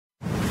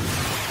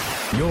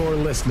You're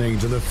listening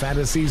to the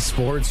Fantasy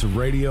Sports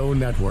Radio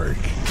Network.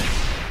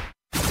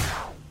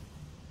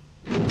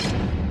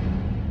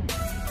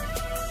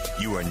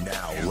 You are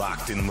now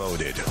locked and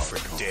loaded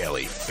for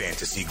Daily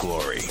Fantasy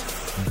Glory.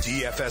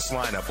 DFS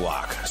Lineup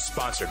Lock,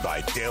 sponsored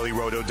by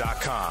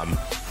DailyRoto.com,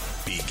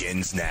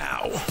 begins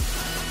now.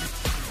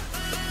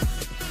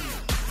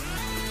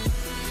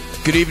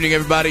 Good evening,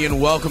 everybody, and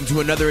welcome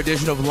to another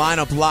edition of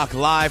Lineup Lock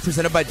Live,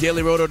 presented by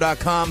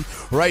DailyRoto.com,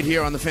 right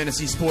here on the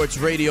Fantasy Sports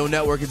Radio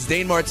Network. It's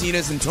Dane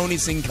Martinez and Tony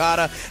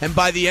Sincata, and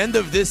by the end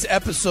of this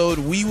episode,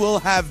 we will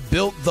have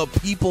built the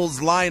people's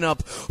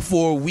lineup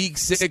for Week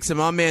 6. And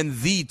my man,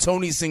 the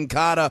Tony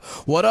Sincata,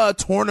 what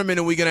tournament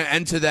are we going to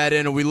enter that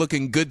in? Are we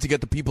looking good to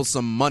get the people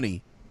some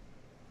money?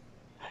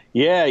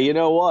 Yeah, you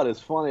know what?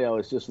 It's funny. I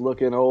was just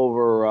looking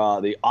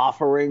over the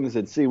offerings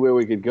and see where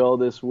we could go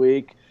this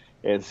week,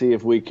 and see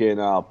if we can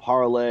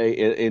parlay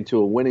into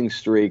a winning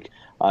streak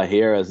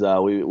here as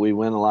we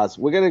win a lot.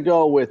 We're gonna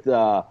go with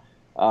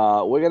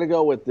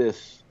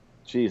this.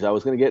 Geez, I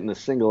was gonna get in the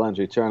single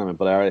entry tournament,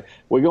 but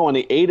we're going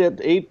the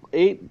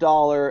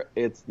 $8.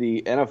 It's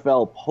the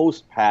NFL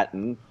post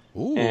patent,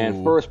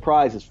 and first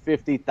prize is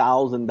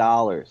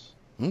 $50,000.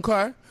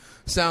 Okay.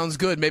 Sounds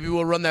good. Maybe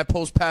we'll run that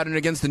post pattern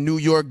against the New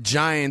York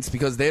Giants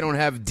because they don't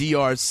have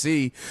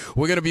DRC.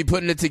 We're going to be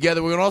putting it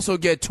together. We're going to also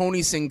get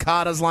Tony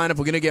Sincata's lineup.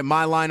 We're going to get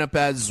my lineup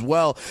as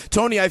well.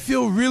 Tony, I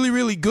feel really,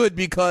 really good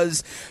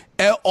because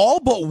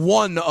all but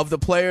one of the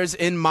players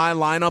in my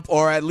lineup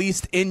are at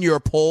least in your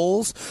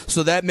polls,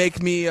 so that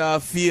makes me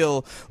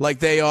feel like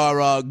they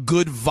are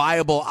good,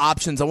 viable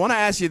options. I want to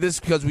ask you this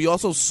because we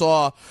also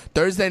saw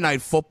Thursday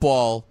Night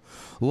Football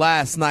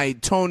last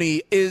night.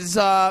 Tony, is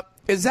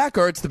Zach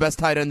Ertz the best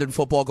tight end in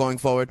football going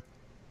forward?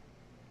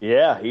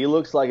 Yeah, he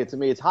looks like it to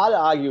me. It's hard to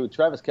argue.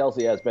 Travis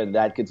Kelce has been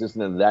that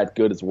consistent and that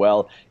good as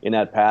well in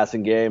that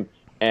passing game,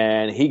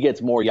 and he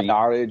gets more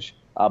yardage.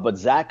 But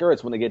Zach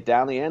Ertz, when they get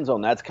down the end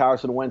zone, that's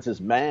Carson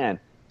Wentz's man.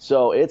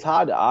 So it's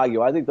hard to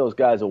argue. I think those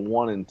guys are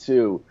 1 and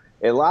 2.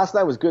 And last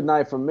night was a good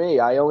night for me.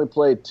 I only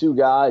played 2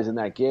 guys in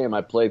that game.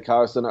 I played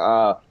Carson.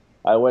 I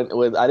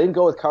didn't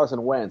go with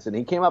Carson Wentz, and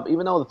he came up,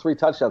 even though the 3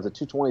 touchdowns, the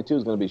 222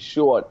 is going to be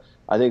short,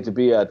 I think, to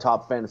be a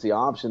top fantasy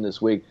option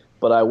this week.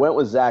 But I went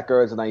with Zach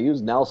Ertz, and I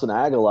used Nelson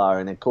Aguilar,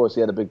 and, of course,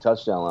 he had a big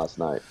touchdown last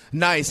night.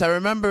 Nice. I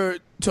remember,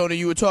 Tony,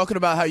 you were talking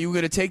about how you were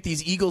going to take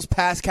these Eagles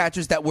pass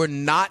catchers that were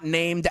not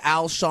named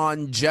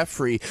Alshon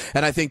Jeffrey,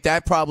 and I think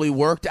that probably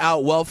worked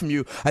out well from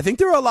you. I think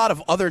there are a lot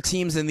of other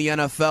teams in the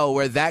NFL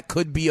where that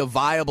could be a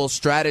viable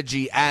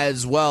strategy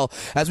as well.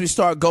 As we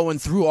start going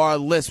through our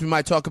list, we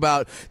might talk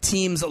about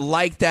teams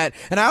like that.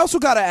 And I also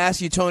got to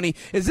ask you, Tony,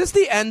 is this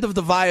the end of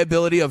the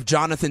viability of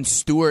Jonathan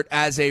Stewart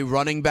as a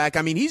running back?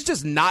 I mean, he's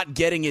just not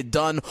getting it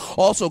done.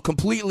 Also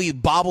completely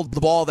bobbled the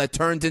ball that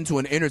turned into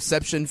an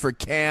interception for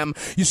Cam.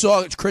 You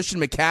saw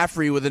Christian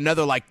McCaffrey with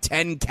another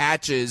 10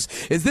 catches.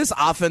 Is this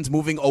offense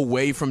moving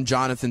away from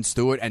Jonathan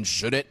Stewart, and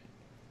should it?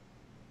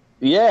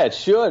 Yeah, it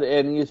should.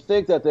 And you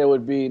think that there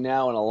would be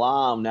now an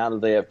alarm now that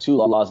they have 2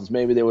 losses.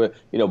 Maybe they were,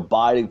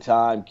 biding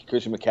time.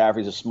 Christian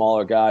McCaffrey's a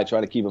smaller guy,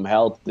 trying to keep him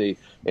healthy,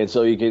 and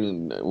so you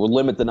can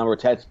limit the number of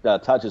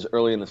touches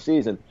early in the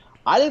season.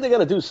 I think they got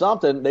to do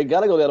something. They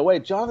got to go the other way.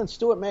 Jonathan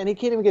Stewart, man, he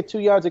can't even get 2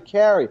 yards a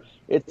carry.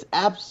 It's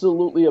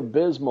absolutely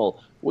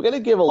abysmal. We're going to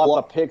give a lot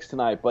of picks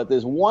tonight, but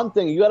there's one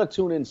thing. You got to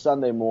tune in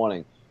Sunday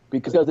morning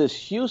because this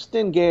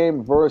Houston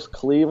game versus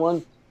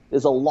Cleveland,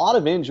 there's a lot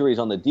of injuries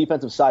on the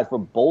defensive side for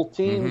both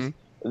teams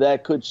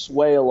that could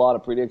sway a lot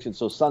of predictions.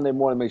 So Sunday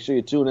morning, make sure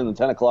you tune in the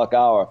 10 o'clock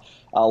hour.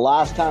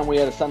 Last time we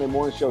had a Sunday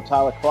morning show,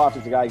 Tyler Croft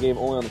is the guy I gave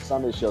only on the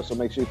Sunday show, so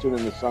make sure you tune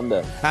in this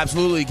Sunday.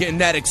 Absolutely, getting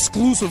that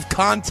exclusive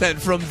content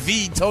from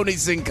the Tony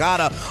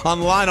Sincata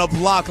on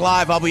Lineup Lock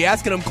Live. I'll be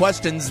asking him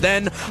questions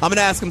then. I'm going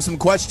to ask him some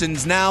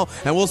questions now,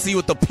 and we'll see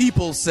what the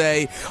people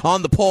say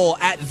on the poll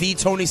at the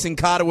Tony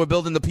Sincata. We're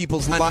building the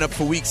people's lineup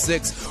for Week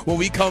 6. When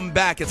we come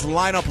back, it's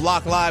Lineup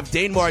Lock Live,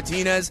 Dane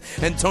Martinez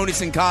and Tony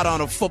Sincata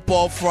on a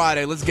Football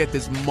Friday. Let's get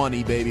this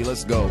money, baby.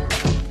 Let's go.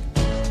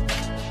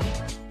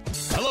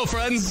 Hello,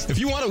 friends. If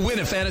you want to win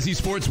at fantasy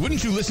sports,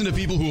 wouldn't you listen to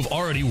people who have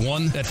already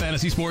won at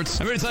fantasy sports?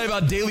 I'm here to tell you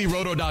about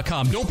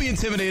DailyRoto.com. Don't be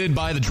intimidated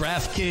by the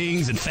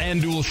DraftKings and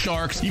FanDuel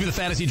Sharks, even the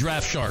Fantasy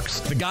Draft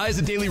Sharks. The guys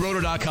at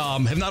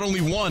DailyRoto.com have not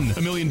only won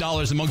 $1 million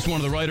amongst one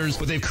of the writers,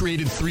 but they've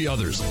created 3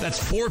 others. That's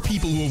 4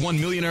 people who have won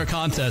millionaire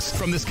contests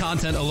from this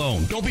content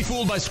alone. Don't be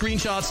fooled by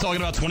screenshots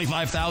talking about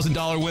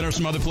 $25,000 winners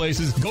from other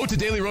places. Go to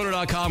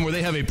DailyRoto.com where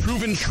they have a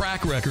proven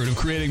track record of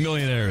creating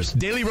millionaires.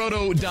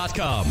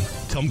 DailyRoto.com.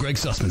 Tell them Greg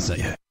Sussman sent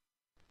you.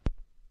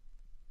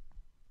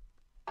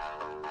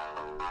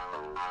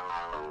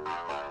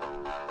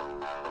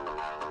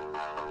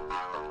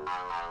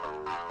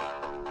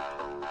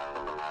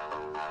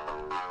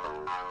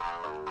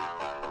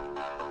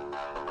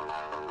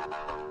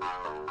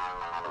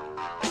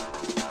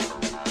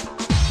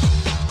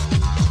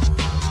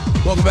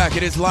 Welcome back.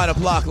 It is Lineup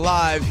Lock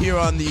Live here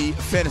on the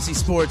Fantasy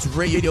Sports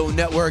Radio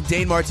Network.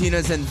 Dane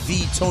Martinez and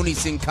the Tony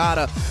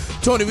Sincata.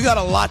 Tony, we got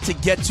a lot to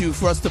get to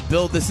for us to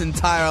build this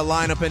entire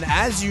lineup. And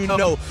as you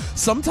know,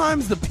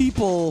 sometimes the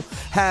people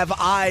have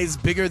eyes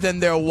bigger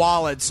than their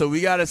wallet. So we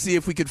got to see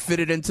if we could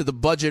fit it into the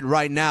budget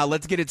right now.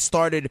 Let's get it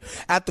started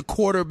at the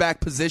quarterback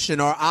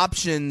position, our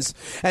options.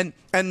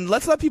 And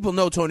let's let people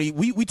know, Tony,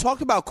 we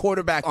talked about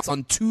quarterbacks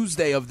on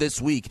Tuesday of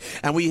this week,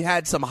 and we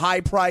had some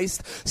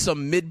high-priced,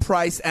 some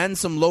mid-priced, and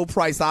some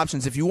low-priced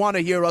options. If you want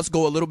to hear us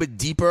go a little bit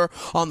deeper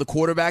on the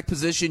quarterback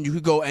position, you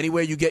could go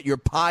anywhere you get your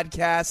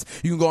podcasts.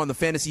 You can go on the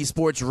Fantasy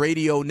Sports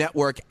Radio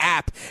Network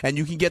app, and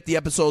you can get the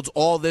episodes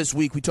all this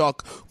week. We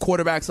talk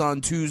quarterbacks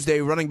on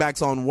Tuesday, running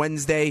backs on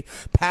Wednesday,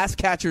 pass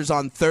catchers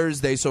on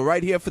Thursday. So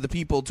right here for the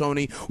people,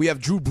 Tony, we have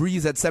Drew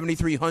Brees at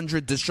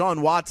 7,300,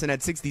 Deshaun Watson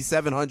at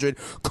 6,700,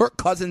 Kirk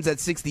Cousins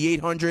at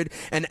 6,800,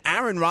 and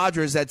Aaron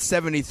Rodgers at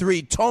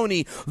 73.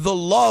 Tony, the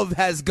love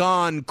has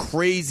gone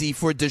crazy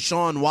for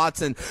Deshaun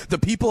Watson. The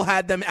people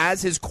had them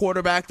as his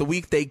quarterback the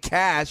week they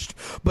cashed,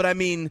 but I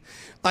mean,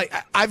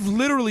 I've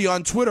literally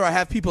on Twitter, I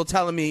have people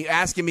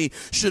asking me,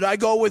 should I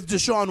go with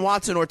Deshaun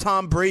Watson or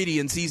Tom Brady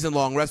in season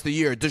long rest of the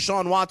year?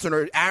 Deshaun Watson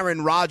or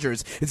Aaron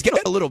Rodgers? It's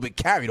getting a little bit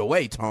carried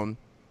away, Tone.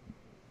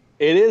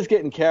 It is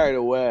getting carried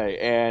away,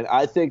 and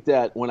I think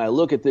that when I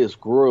look at this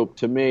group,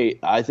 to me,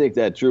 I think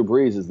that Drew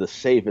Brees is the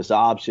safest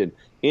option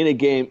in a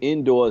game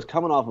indoors,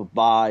 coming off a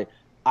bye.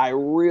 I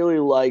really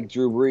like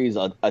Drew Brees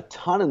a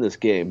ton in this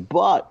game,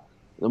 but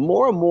the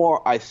more and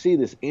more I see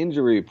this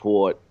injury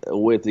report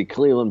with the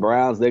Cleveland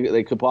Browns,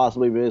 they could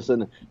possibly be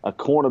missing a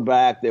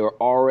cornerback. They were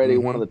already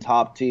one of the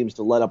top teams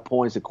to let up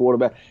points at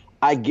quarterback.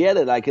 I get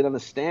it. I can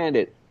understand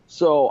it.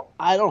 So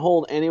I don't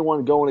hold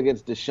anyone going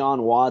against Deshaun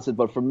Watson,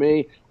 but for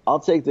me, I'll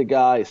take the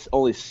guy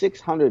only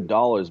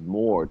 $600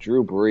 more,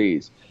 Drew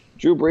Brees.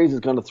 Drew Brees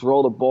is going to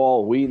throw the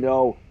ball. We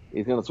know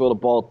he's going to throw the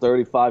ball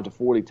 35 to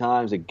 40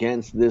 times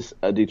against this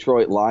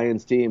Detroit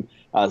Lions team.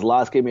 His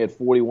last game, he had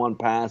 41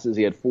 passes.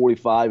 He had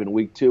 45 in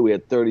Week 2. He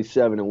had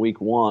 37 in Week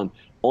 1.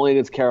 Only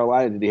against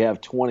Carolina did he have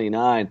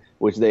 29,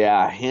 which they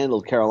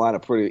handled Carolina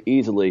pretty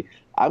easily.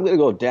 I'm going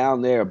to go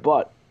down there,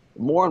 but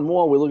more and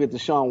more we look at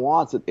Deshaun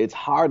Watson. It's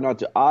hard not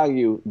to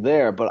argue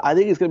there, but I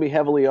think he's going to be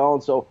heavily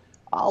owned. So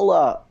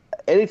I'll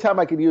anytime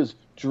I can use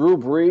Drew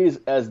Brees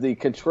as the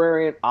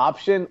contrarian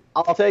option,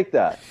 I'll take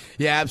that.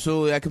 Yeah,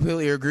 absolutely. I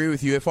completely agree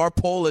with you. If our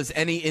poll is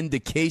any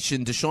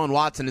indication, Deshaun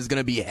Watson is going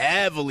to be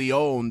heavily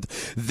owned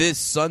this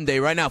Sunday.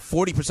 Right now,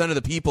 40% of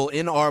the people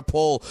in our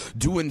poll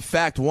do, in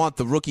fact, want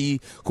the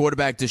rookie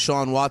quarterback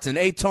Deshaun Watson.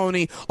 Hey,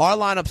 Tony, our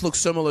lineups look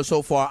similar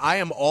so far. I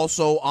am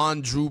also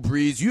on Drew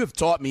Brees. You have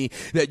taught me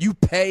that you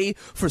pay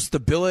for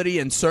stability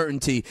and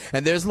certainty,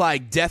 and there's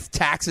like death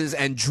taxes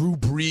and Drew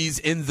Brees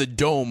in the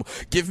dome.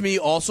 Give me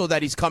also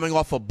that he's coming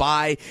off a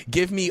bye.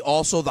 Give me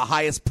also the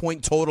highest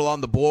point total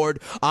on the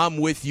board. I'm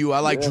with you. I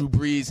like Drew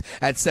Brees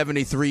at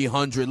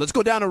 7,300. Let's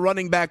go down to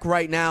running back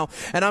right now.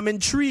 And I'm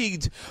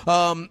intrigued,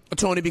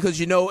 Tony, because,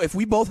 you know, if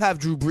we both have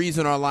Drew Brees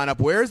in our lineup,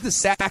 where is the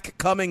sack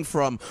coming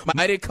from?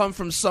 Might it come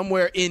from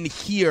somewhere in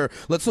here?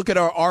 Let's look at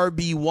our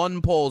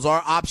RB1 polls,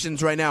 our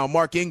options right now.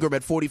 Mark Ingram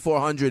at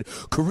 4,400,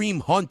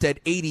 Kareem Hunt at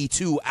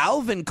 82,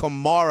 Alvin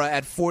Kamara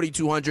at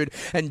 4,200,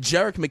 and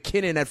Jerick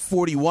McKinnon at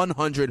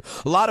 4,100.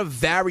 A lot of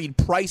varied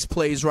price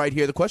plays right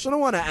here. The question I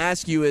want to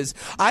ask you is,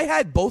 I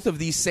had both of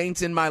these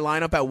Saints in my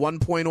lineup at one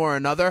point or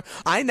another.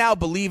 I now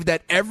believe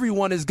that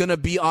everyone is going to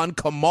be on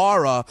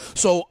Kamara,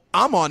 so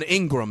I'm on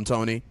Ingram,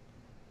 Tony.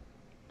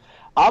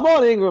 I'm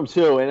on Ingram,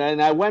 too,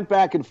 and I went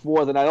back and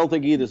forth, and I don't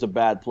think either's a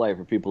bad play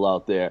for people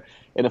out there.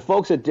 And the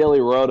folks at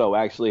Daily Roto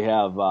actually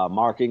have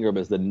Mark Ingram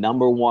as the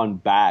number one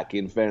back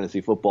in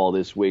fantasy football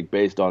this week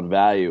based on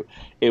value.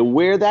 And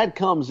where that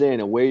comes in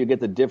and where you get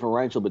the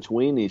differential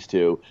between these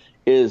two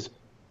is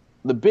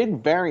the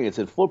big variance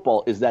in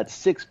football is that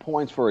 6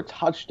 points for a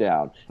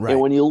touchdown. Right. And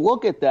when you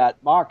look at that,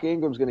 Mark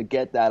Ingram's going to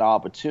get that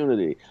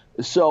opportunity.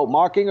 So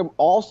Mark Ingram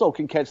also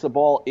can catch the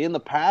ball in the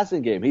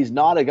passing game. He's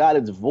not a guy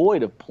that's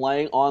void of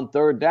playing on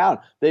third down.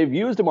 They've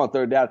used him on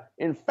third down.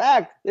 In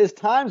fact, there's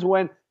times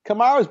when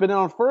Kamara's been in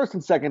on first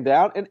and second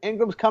down, and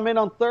Ingram's come in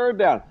on third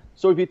down.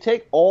 So if you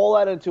take all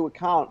that into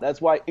account, that's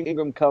why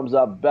Ingram comes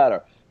up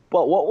better.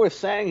 But what we're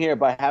saying here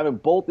by having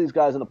both these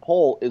guys in the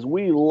poll is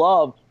we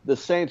love the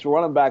Saints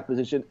running back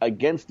position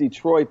against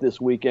Detroit this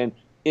weekend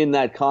in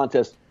that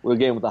contest with a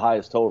game with the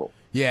highest total.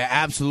 Yeah,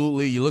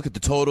 absolutely. You look at the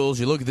totals,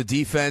 you look at the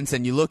defense,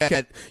 and you look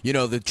at, you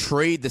know, the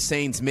trade the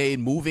Saints made,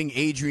 moving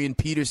Adrian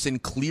Peterson,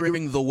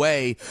 clearing the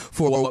way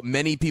for what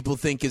many people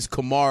think is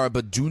Kamara,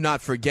 but do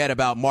not forget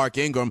about Mark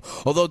Ingram.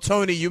 Although,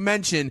 Tony, you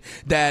mentioned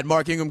that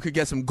Mark Ingram could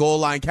get some goal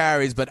line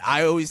carries, but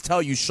I always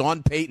tell you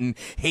Sean Payton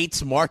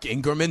hates Mark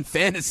Ingram in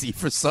fantasy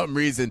for some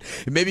reason.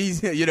 Maybe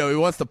he's, he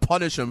wants to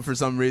punish him for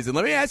some reason.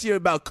 Let me ask you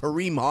about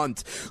Kareem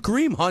Hunt.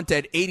 Kareem Hunt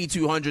at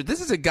 8,200. This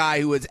is a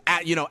guy who is,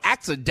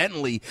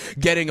 accidentally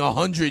getting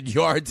 100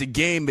 yards a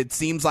game. It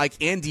seems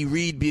like Andy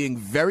Reid being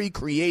very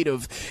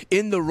creative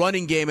in the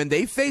running game, and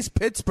they faced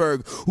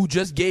Pittsburgh, who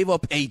just gave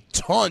up a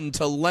ton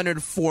to Leonard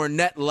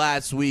Fournette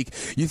last week.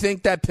 You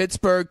think that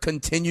Pittsburgh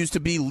continues to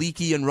be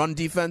leaky in run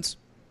defense?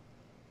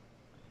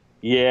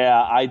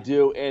 Yeah, I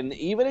do. And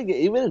even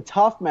in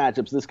tough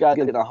matchups, this guy's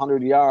getting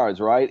 100 yards,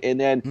 right? And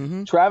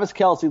then Travis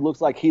Kelce looks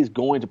like he's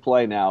going to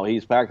play now.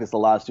 He's practiced the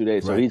last 2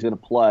 days, so he's going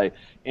to play.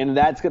 And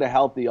that's going to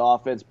help the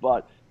offense.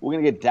 But we're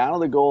going to get down to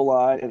the goal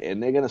line,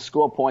 and they're going to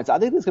score points. I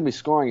think there's going to be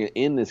scoring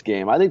in this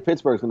game. I think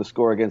Pittsburgh's going to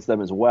score against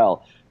them as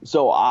well.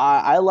 So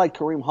I like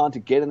Kareem Hunt to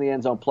get in the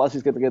end zone. Plus,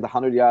 he's going to get the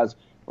 100 yards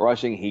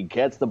rushing. He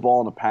gets the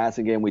ball in the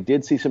passing game. We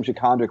did see some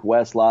Shakondrick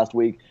West last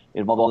week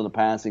involved in the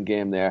passing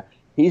game there.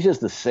 He's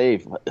just a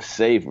safe,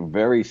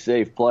 very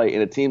safe play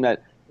in a team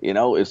that,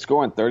 is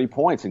scoring 30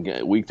 points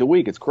week to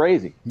week. It's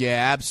crazy.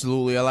 Yeah,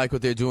 absolutely. I like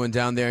what they're doing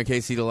down there in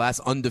KC, the last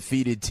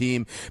undefeated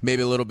team.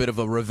 Maybe a little bit of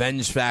a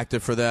revenge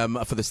factor for them,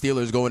 for the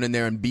Steelers going in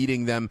there and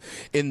beating them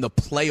in the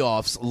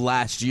playoffs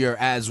last year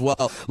as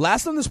well.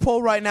 Last on this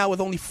poll right now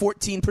with only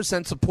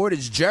 14% support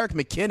is Jerick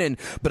McKinnon.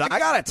 But I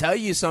got to tell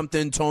you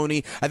something,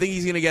 Tony. I think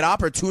he's going to get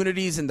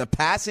opportunities in the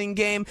passing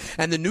game.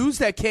 And the news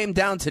that came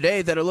down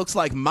today that it looks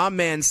like my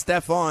man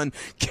Stephon,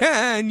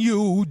 can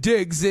you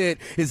digs it,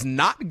 is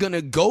not going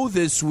to go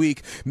this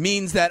week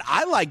means that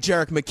I like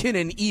Jerick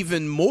McKinnon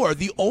even more.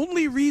 The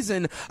only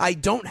reason I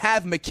don't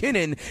have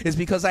McKinnon is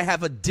because I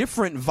have a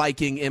different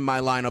Viking in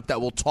my lineup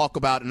that we'll talk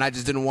about, and I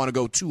just didn't want to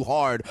go too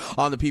hard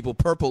on the people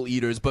purple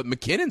eaters. But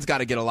McKinnon's got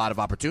to get a lot of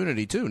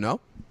opportunity too, no?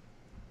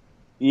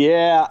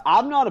 Yeah,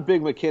 I'm not a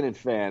big McKinnon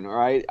fan,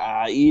 right,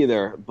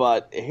 either.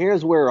 But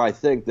here's where I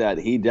think that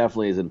he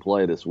definitely is in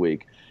play this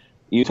week.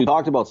 You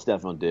talked about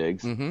Stephon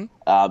Diggs.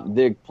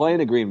 They're playing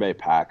the Green Bay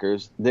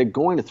Packers. They're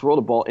going to throw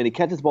the ball, and he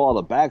catches the ball out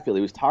of the backfield.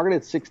 He was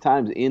targeted 6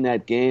 times in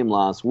that game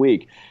last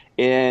week,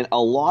 and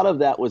a lot of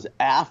that was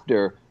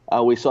after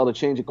we saw the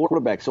change of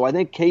quarterback. So I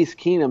think Case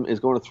Keenum is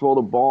going to throw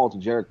the ball to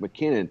Jerick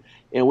McKinnon,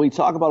 and we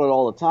talk about it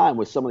all the time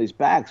with some of these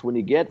backs. When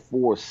you get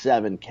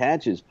 4-7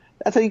 catches,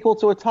 that's equal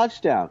to a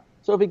touchdown.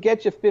 So if he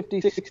gets you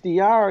 50, 60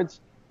 yards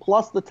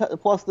plus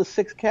the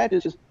 6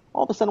 catches,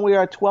 all of a sudden we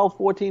are at 12,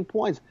 14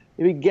 points.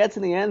 If he gets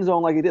in the end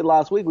zone like he did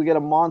last week, we get a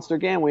monster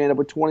game. We end up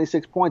with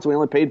 26 points. We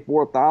only paid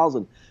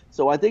 $4,000.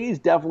 So I think he's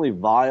definitely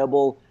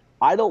viable.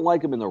 I don't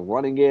like him in the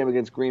running game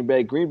against Green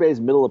Bay. Green Bay's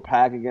middle of the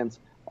pack against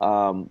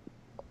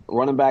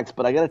running backs,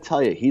 but I got to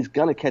tell you, he's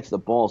going to catch the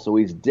ball, so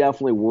he's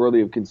definitely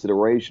worthy of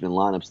consideration in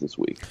lineups this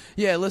week.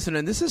 Yeah, listen,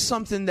 and this is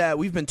something that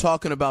we've been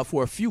talking about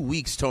for a few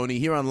weeks, Tony,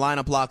 here on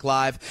Lineup Lock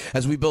Live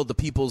as we build the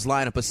people's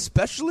lineup,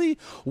 especially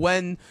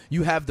when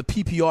you have the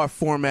PPR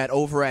format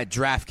over at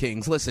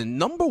DraftKings. Listen,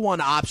 number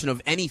one option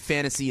of any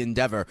fantasy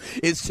endeavor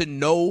is to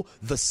know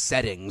the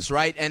settings,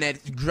 right? And at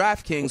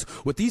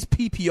DraftKings, with these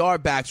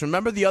PPR backs,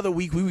 remember the other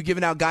week we were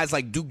giving out guys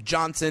like Duke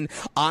Johnson,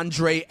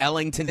 Andre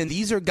Ellington, and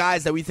these are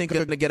guys that we think are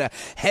going to get a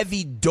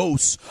heavy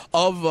dose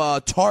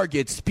of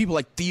targets, people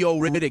like Theo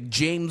Riddick,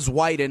 James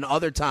White, and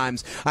other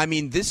times. I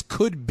mean, this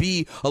could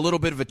be a little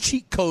bit of a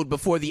cheat code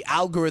before the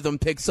algorithm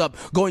picks up.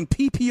 Going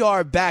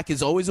PPR back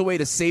is always a way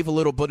to save a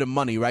little bit of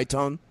money, right,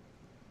 Tone?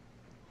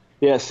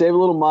 Yeah, save a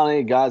little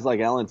money. Guys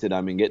like Ellington,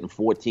 I mean, getting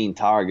 14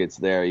 targets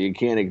there. You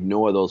can't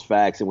ignore those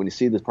facts. And when you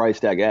see this price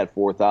tag at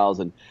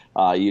 $4,000,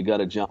 you got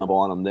to jump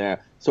on them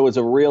there. So it's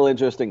a real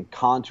interesting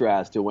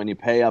contrast to when you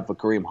pay up for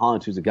Kareem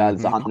Hunt, who's a guy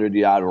that's a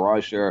 100-yard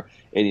rusher,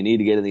 and you need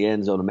to get in the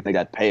end zone to make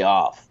that pay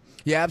off.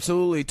 Yeah,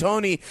 absolutely.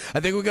 Tony, I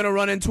think we're going to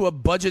run into a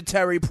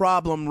budgetary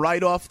problem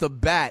right off the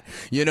bat,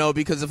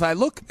 because if I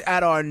look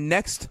at our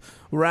next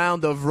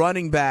round of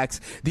running backs,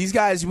 these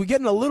guys, we're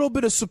getting a little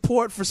bit of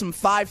support for some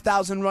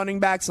 5,000 running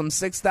backs, some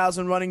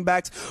 6,000 running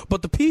backs,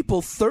 but the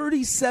people,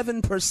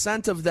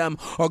 37% of them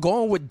are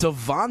going with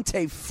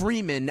Devontae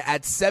Freeman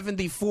at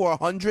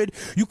 7,400.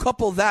 You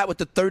couple that with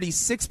the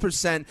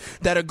 36%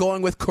 that are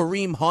going with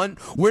Kareem Hunt.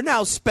 We're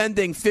now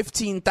spending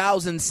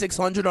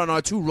 15,600 on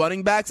our 2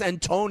 running backs, and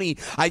Tony,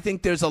 I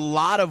think there's a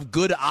lot of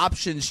good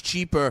options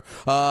cheaper.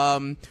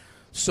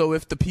 So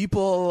if the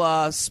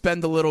people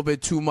spend a little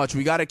bit too much,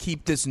 we got to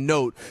keep this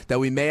note that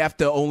we may have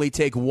to only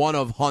take one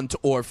of Hunt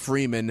or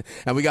Freeman,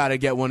 and we got to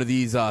get one of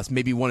these,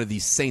 maybe one of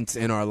these Saints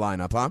in our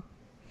lineup, huh?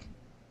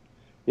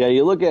 Yeah,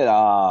 you look at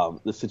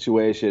the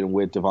situation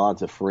with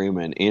Devonta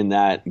Freeman in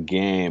that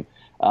game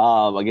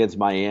against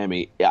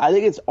Miami. I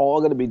think it's all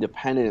going to be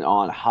dependent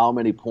on how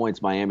many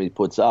points Miami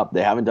puts up.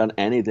 They haven't done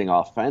anything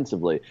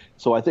offensively.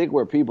 So I think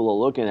where people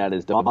are looking at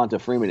is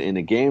Devonta Freeman in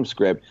the game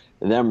script,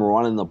 them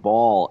running the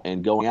ball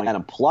and going at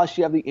him. Plus,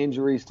 you have the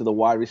injuries to the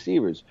wide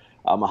receivers.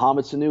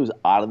 Mohamed Sanu's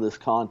out of this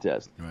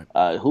contest.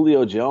 Right.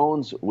 Julio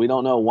Jones, we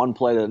don't know one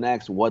play to the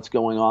next what's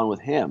going on with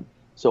him.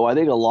 So I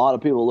think a lot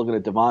of people are looking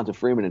at Devonta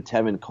Freeman and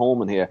Tevin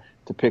Coleman here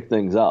to pick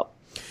things up.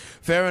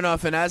 Fair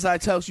enough. And as I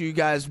tell you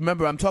guys,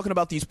 remember, I'm talking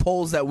about these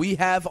polls that we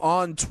have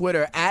on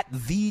Twitter, at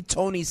the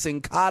Tony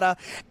Sincata,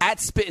 at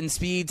Spittin'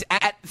 Speeds,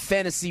 at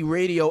Fantasy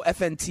Radio,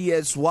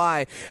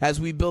 FNTSY, as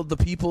we build the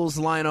people's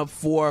lineup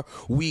for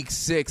Week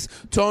 6.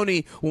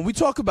 Tony, when we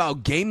talk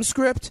about game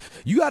script,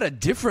 you got a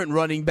different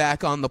running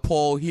back on the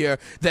poll here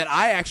that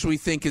I actually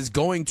think is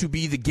going to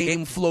be the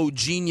game flow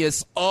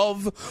genius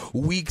of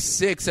Week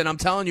 6. And I'm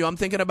telling you, I'm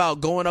thinking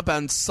about going up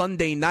on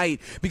Sunday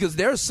night because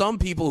there are some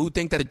people who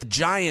think that the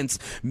Giants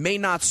may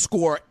not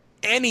score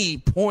any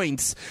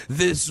points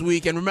this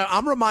week. And remember,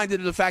 I'm reminded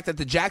of the fact that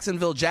the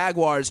Jacksonville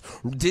Jaguars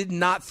did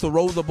not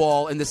throw the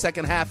ball in the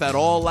second half at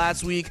all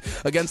last week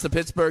against the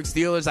Pittsburgh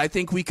Steelers. I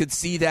think we could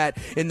see that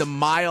in the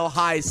Mile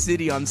High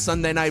City on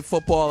Sunday Night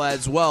Football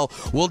as well.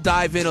 We'll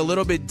dive in a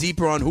little bit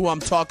deeper on who I'm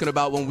talking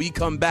about when we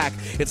come back.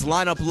 It's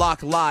Lineup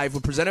Lock Live.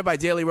 We're presented by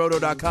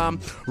DailyRoto.com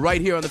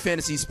right here on the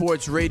Fantasy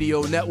Sports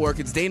Radio Network.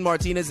 It's Dane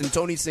Martinez and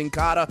Tony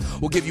Sincata.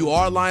 We'll give you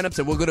our lineups,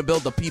 and we're going to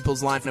build the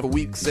people's line for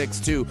Week 6,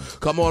 too.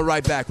 Come on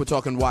right back. We're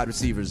talking wide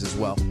receivers as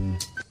well.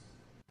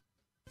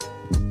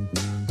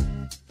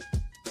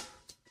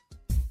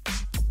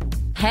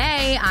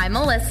 Hey, I'm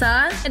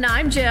Melissa. And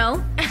I'm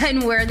Jill.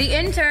 And we're the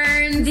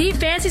interns. The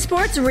Fantasy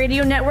Sports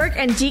Radio Network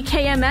and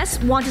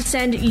DKMS want to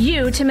send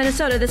you to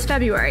Minnesota this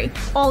February.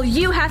 All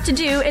you have to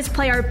do is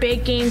play our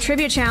Big Game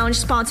Trivia Challenge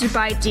sponsored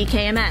by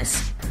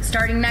DKMS.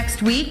 Starting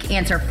next week,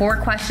 answer 4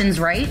 questions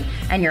right,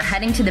 and you're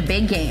heading to the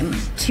big game.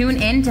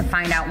 Tune in to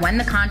find out when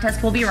the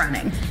contest will be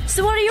running.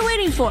 So what are you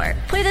waiting for?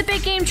 Play the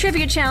Big Game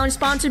Trivia Challenge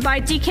sponsored by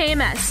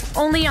DKMS,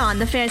 only on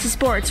the Fantasy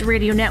Sports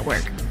Radio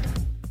Network.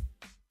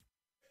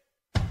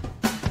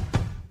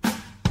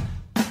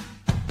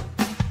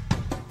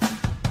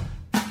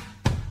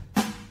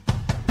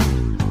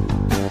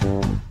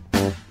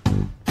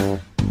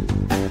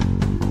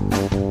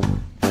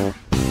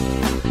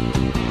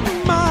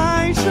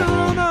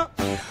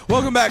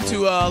 Welcome back to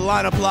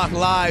Lineup Lock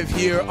Live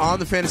here on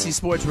the Fantasy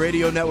Sports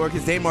Radio Network.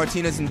 It's Dave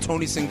Martinez and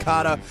Tony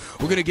Sincata.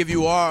 We're going to give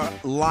you our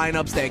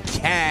lineups that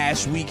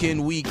cash week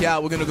in, week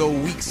out. We're going to go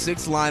Week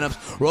 6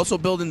 lineups. We're also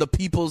building the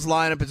people's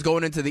lineup. It's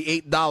going into the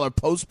 $8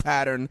 post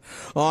pattern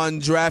on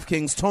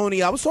DraftKings.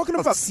 Tony, I was talking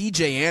about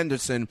C.J.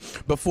 Anderson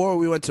before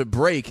we went to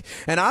break,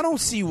 and I don't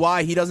see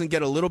why he doesn't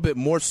get a little bit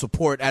more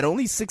support. At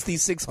only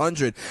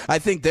 6,600, I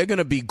think they're going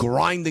to be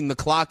grinding the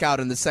clock out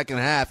in the second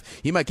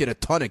half. He might get a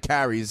ton of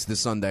carries this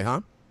Sunday,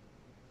 huh?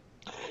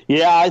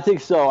 Yeah, I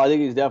think so. I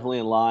think he's definitely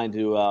in line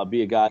to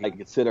be a guy I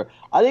consider.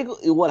 I think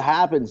what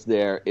happens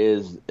there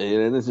is,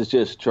 and this is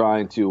just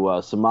trying to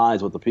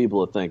surmise what the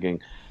people are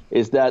thinking,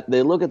 is that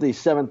they look at these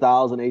 $7,000,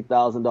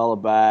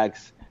 $8,000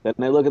 backs, then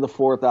they look at the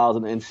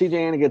 $4,000, and C.J.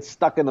 Anderson gets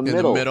stuck in the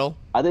middle.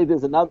 I think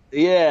there's another.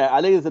 Yeah,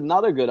 I think there's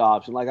another good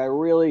option. Like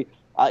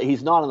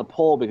he's not in the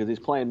poll because he's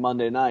playing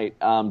Monday night.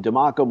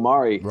 DeMarco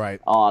Murray, right?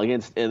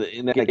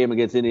 In that game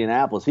against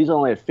Indianapolis, he's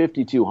only at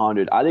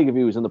 5,200. I think if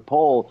he was in the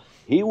poll,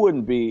 he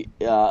wouldn't be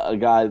a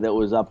guy that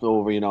was up to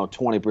over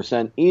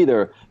 20%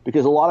 either.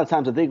 Because a lot of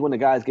times, I think when the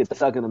guys get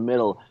stuck in the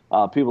middle,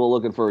 people are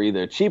looking for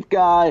either a cheap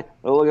guy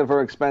or looking for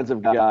an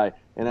expensive guy,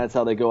 and that's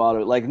how they go out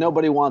of it. Like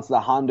nobody wants the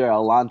Honda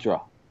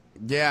Elantra.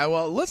 Yeah,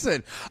 well,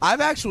 listen,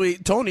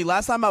 Tony,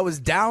 last time I was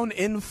down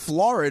in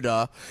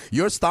Florida,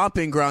 your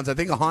stomping grounds, I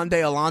think a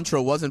Hyundai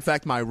Elantra was, in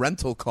fact, my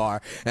rental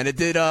car, and it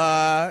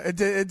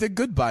did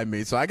good by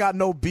me, so I got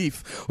no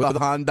beef with the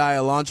Hyundai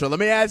Elantra.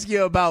 Let me ask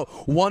you about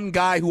one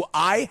guy who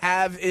I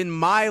have in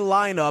my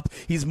lineup.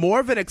 He's more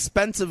of an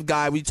expensive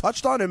guy. We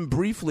touched on him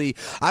briefly.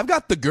 I've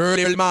got the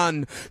Gurley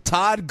man,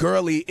 Todd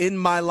Gurley, in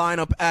my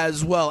lineup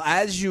as well.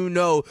 As you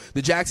know,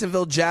 the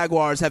Jacksonville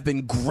Jaguars have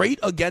been great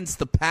against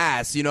the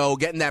pass,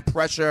 getting that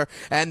pressure,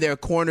 and their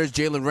corners,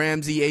 Jalen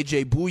Ramsey,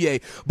 A.J.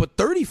 Bouye, but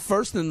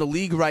 31st in the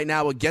league right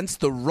now against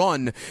the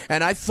run,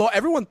 and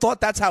everyone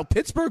thought that's how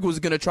Pittsburgh was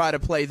going to try to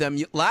play them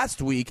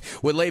last week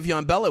with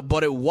Le'Veon Bell,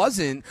 but it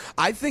wasn't.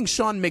 I think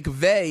Sean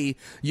McVay,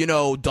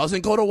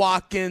 doesn't go to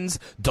Watkins,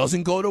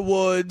 doesn't go to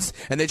Woods,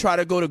 and they try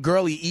to go to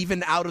Gurley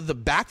even out of the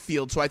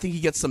backfield, so I think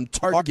he gets some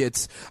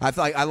targets.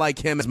 I like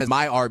him as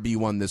my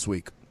RB1 this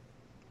week.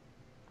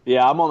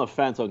 Yeah, I'm on the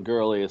fence on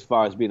Gurley as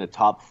far as being a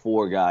top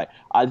 4 guy.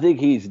 I think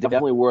he's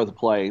definitely worth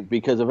playing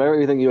because of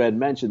everything you had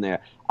mentioned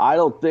there. I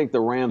don't think the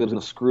Rams are going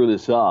to screw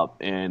this up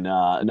and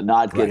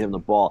not get him the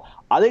ball.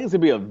 I think it's going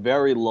to be a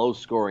very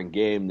low-scoring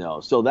game, though.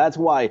 So that's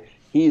why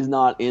he's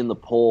not in the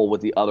poll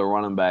with the other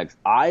running backs.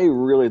 I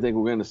really think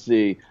we're going to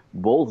see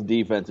both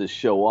defenses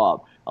show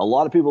up. A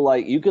lot of people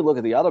you could look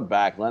at the other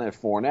back, Leonard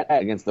Fournette,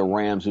 against the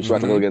Rams, who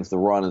struggle against the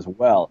run as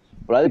well.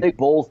 But I think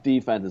both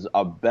defenses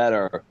are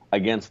better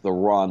against the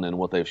run than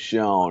what they've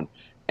shown.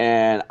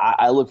 And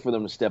I look for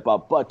them to step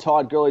up. But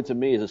Todd Gurley, to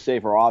me, is a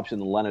safer option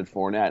than Leonard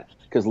Fournette.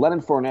 Because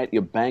Leonard Fournette,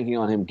 you're banking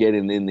on him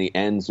getting in the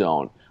end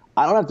zone.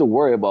 I don't have to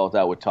worry about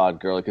that with Todd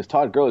Gurley because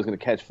Todd Gurley is going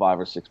to catch 5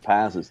 or 6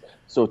 passes.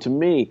 So to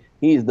me,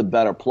 he's the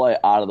better play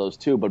out of those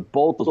two. But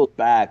both of those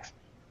backs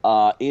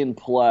in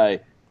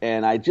play.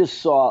 And I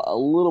just saw a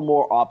little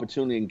more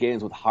opportunity in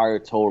games with higher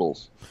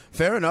totals.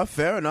 Fair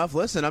enough.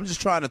 Listen, I'm just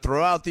trying to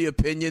throw out the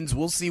opinions.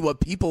 We'll see what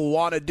people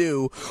want to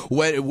do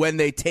when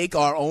they take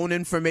our own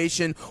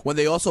information, when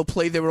they also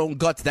play their own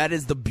guts. That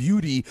is the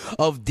beauty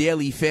of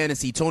daily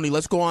fantasy. Tony,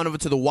 let's go on over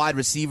to the wide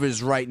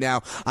receivers right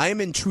now. I am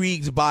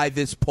intrigued by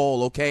this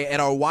poll, okay? At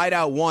our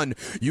wideout 1,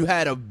 you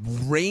had a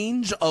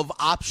range of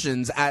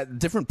options at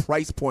different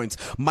price points.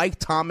 Mike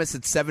Thomas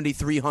at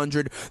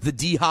 7,300, the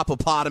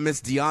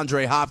D-Hopopotamus,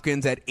 DeAndre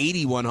Hopkins at at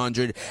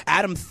 8,100,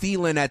 Adam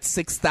Thielen at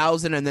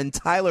 6,000, and then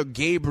Tyler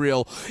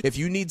Gabriel. If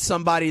you need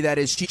somebody that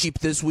is cheap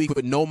this week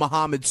with no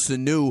Mohamed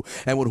Sanu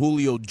and with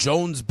Julio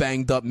Jones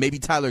banged up, maybe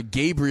Tyler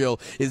Gabriel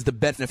is the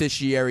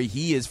beneficiary.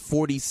 He is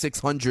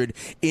 4,600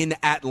 in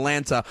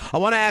Atlanta. I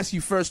want to ask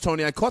you first,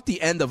 Tony. I caught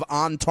the end of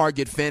On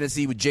Target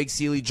Fantasy with Jake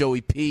Seeley,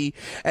 Joey P,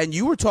 and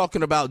you were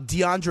talking about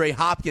DeAndre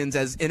Hopkins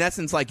as, in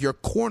essence, like your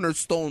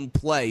cornerstone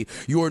play,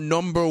 your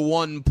number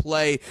one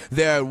play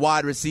there at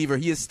wide receiver.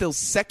 He is still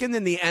second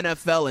in the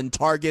NFL in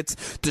targets.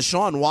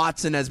 Deshaun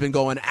Watson has been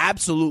going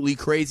absolutely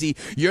crazy.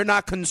 You're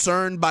not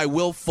concerned by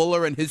Will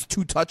Fuller and his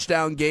 2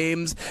 touchdown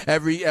games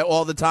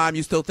all the time?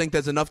 You still think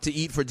there's enough to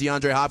eat for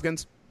DeAndre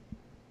Hopkins?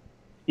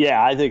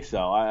 Yeah, I think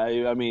so.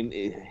 I mean,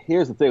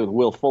 here's the thing with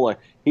Will Fuller.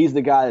 He's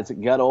the guy that's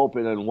got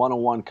open in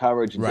one-on-one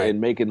coverage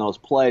and making those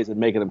plays and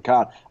making them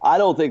count. I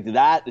don't think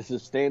that is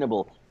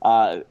sustainable.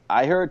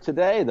 I heard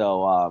today,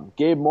 though,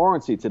 Gabe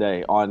Morency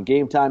today on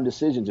Game Time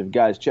Decisions, if you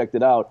guys checked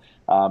it out.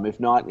 If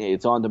not,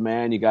 it's on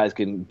demand. You guys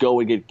can go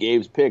and get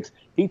Gabe's picks.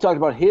 He talked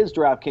about his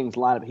DraftKings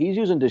lineup. He's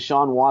using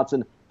Deshaun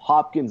Watson,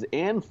 Hopkins,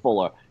 and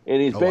Fuller.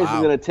 And he's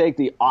basically going to take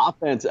the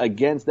offense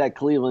against that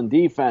Cleveland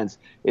defense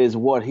is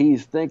what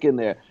he's thinking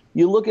there.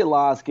 You look at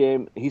last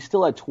game, he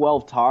still had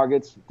 12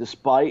 targets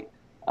despite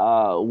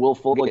Will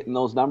Fuller getting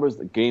those numbers.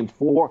 Game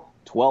 4,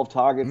 12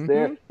 targets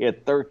there. He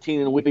had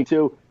 13 in week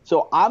 2.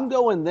 So I'm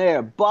going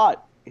there.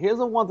 But here's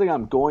the one thing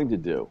I'm going to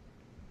do.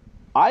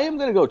 I am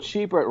going to go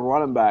cheaper at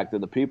running back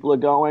than the people are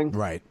going.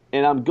 Right.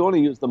 And I'm going to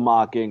use the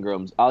Mark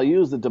Ingrams. I'll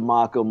use the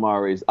DeMarco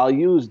Murrays. I'll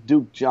use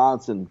Duke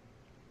Johnson.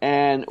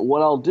 And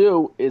what I'll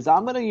do is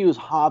I'm going to use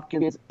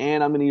Hopkins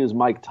and I'm going to use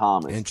Mike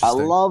Thomas. I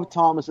love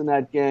Thomas in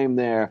that game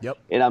there. Yep.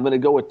 And I'm going to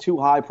go with 2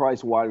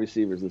 high-priced wide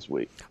receivers this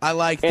week. I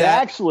like that. And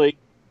actually,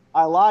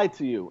 I lied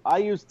to you. I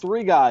used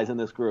 3 guys in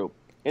this group.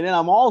 And then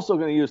I'm also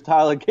going to use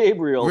Tyler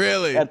Gabriel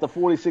at the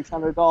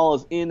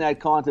 $4,600 in that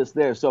contest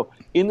there. So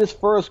in this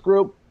first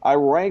group, I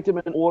ranked them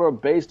in order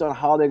based on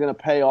how they're going to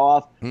pay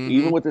off,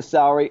 even with the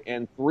salary,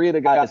 and 3 of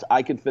the guys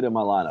I can fit in my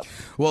lineup.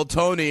 Well,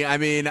 Tony, I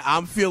mean,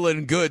 I'm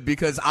feeling good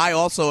because I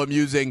also am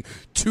using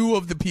 2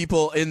 of the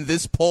people in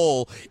this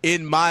poll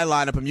in my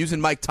lineup. I'm using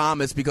Mike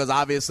Thomas because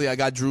obviously I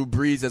got Drew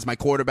Brees as my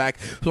quarterback,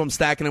 so I'm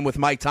stacking him with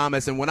Mike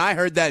Thomas. And when I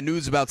heard that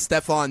news about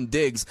Stephon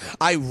Diggs,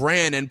 I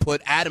ran and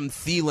put Adam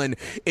Thielen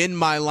in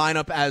my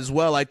lineup as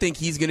well. I think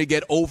he's going to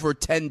get over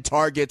 10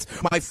 targets.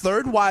 My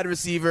third wide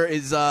receiver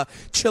is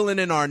chilling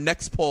in our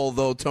next poll,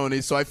 though,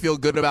 Tony, so I feel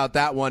good about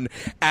that one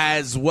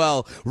as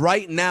well.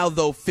 Right now,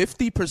 though,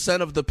 50%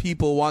 of the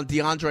people want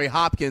DeAndre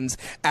Hopkins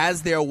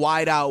as their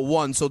wideout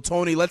 1. So,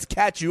 Tony, let's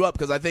catch you up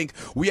because I think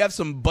we have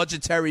some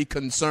budgetary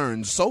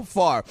concerns. So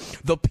far,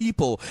 the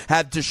people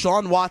have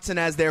Deshaun Watson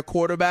as their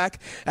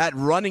quarterback. At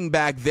running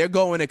back, they're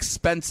going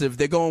expensive.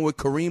 They're going with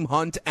Kareem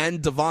Hunt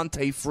and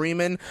Devontae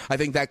Freeman. I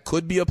think that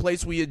could be a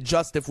place we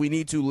adjust if we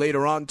need to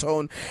later on,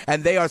 Tone.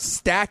 And they are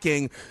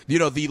stacking, the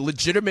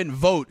legitimate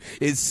vote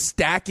is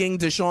stacking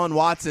Deshaun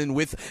Watson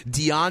with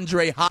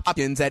DeAndre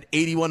Hopkins at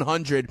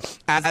 8,100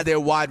 as their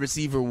wide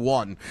receiver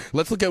 1.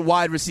 Let's look at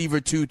wide receiver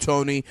 2,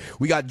 Tony.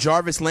 We got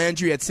Jarvis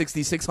Landry at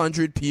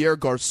 6,600, Pierre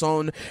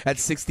Garçon at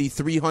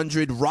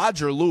 6,300,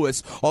 Roger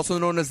Lewis, also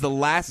known as the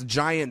last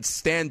giant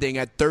standing,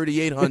 at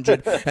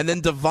 3,800, and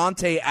then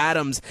Devontae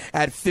Adams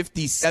at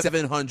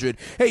 5,700.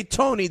 Hey,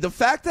 Tony, the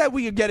fact that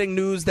we are getting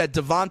news that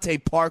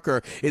Devontae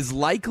Parker is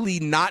likely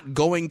not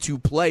going to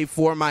play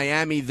for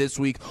Miami this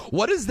week,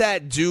 what does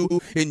that do,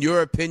 in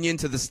your opinion,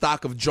 to the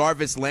stock of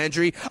Jarvis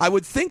Landry? I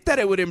would think that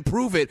it would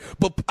improve it,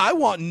 but I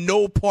want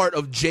no part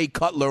of Jay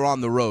Cutler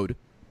on the road.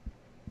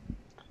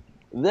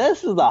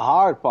 This is the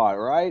hard part,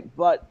 right?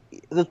 But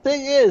the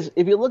thing is,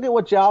 if you look at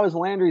what Jarvis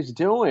Landry's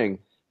doing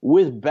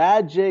with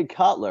bad Jay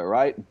Cutler,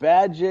 right?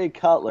 Bad Jay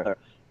Cutler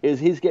is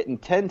he's getting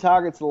 10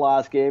 targets the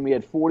last game. He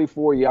had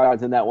 44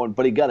 yards in that one,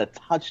 but he got a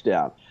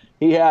touchdown.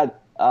 He had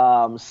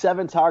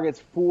 7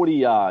 targets, 40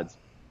 yards.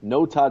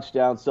 No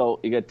touchdown, so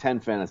he got 10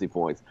 fantasy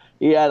points.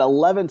 He had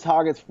 11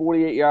 targets,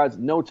 48 yards,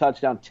 no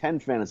touchdown, 10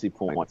 fantasy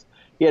points.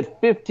 He had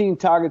 15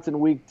 targets in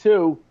week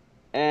 2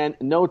 and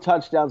no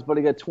touchdowns, but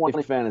he got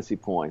 20 fantasy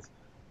points.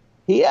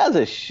 He has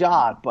a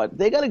shot, but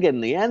they got to get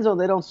in the end zone.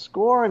 They don't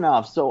score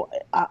enough. So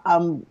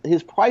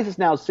his price is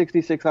now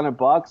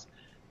 $6,600.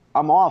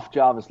 I'm off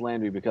Jarvis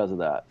Landry because of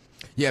that.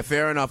 Yeah,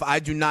 fair enough. I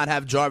do not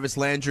have Jarvis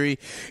Landry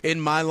in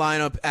my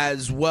lineup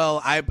as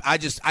well. I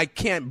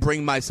can't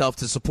bring myself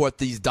to support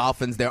these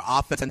Dolphins. Their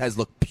offense has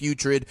looked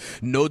putrid.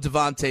 No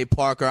Devontae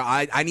Parker.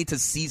 I need to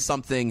see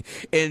something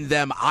in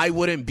them. I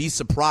wouldn't be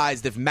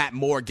surprised if Matt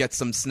Moore gets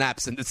some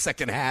snaps in the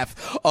second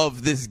half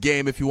of this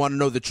game, if you want to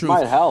know the truth.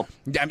 Might help.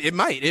 It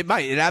might.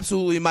 It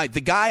absolutely might.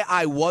 The guy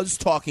I was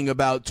talking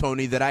about,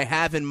 Tony, that I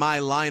have in my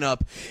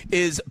lineup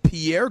is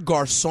Pierre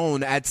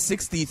Garçon at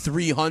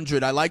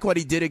 6,300. I like what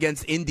he did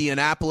against Indianapolis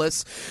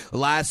Indianapolis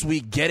last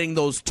week, getting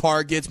those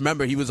targets.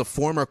 Remember, he was a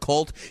former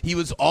Colt. He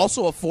was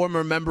also a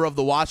former member of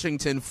the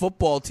Washington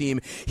football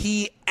team.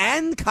 He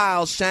and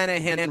Kyle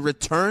Shanahan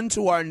returned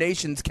to our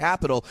nation's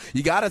capital.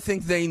 You got to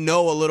think they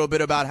know a little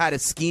bit about how to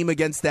scheme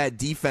against that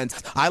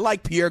defense. I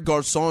like Pierre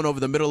Garçon over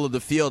the middle of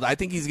the field. I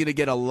think he's going to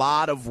get a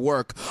lot of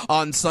work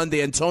on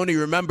Sunday. And Tony,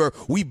 remember,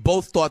 we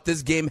both thought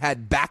this game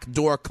had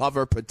backdoor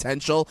cover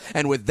potential.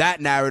 And with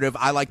that narrative,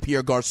 I like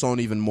Pierre Garçon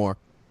even more.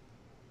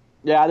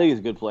 Yeah, I think he's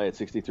a good play at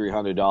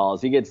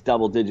 $6,300. He gets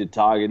double-digit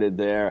targeted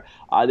there.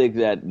 I think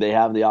that they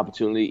have the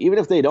opportunity, even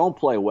if they don't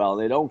play well,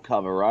 they don't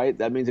cover, right?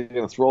 That means they're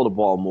going to throw the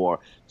ball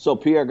more. So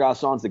Pierre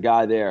Garçon's the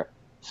guy there.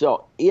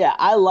 So, yeah,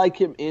 I like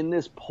him in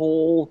this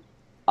poll.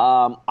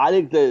 I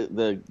think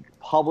the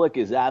public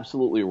is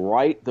absolutely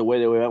right the way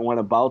they went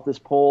about this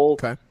poll.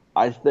 Okay.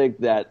 I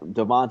think that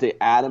Davante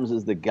Adams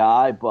is the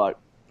guy, but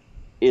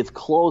it's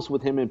close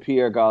with him and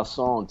Pierre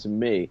Garçon to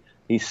me.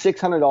 He's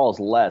 $600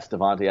 less,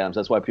 Davante Adams.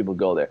 That's why people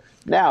go there.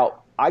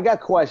 Now, I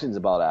got questions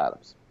about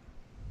Adams.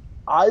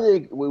 I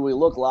think when we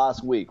looked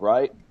last week,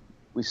 right,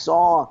 we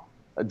saw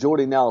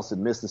Jordy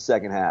Nelson miss the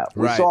second half.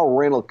 We saw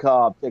Randall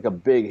Cobb take a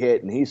big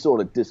hit, and he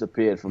sort of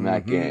disappeared from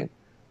that game.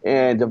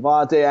 And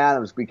Davante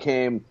Adams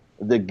became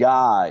the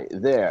guy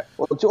there.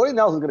 Well, Jordy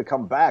Nelson's going to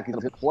come back. He's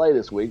going to play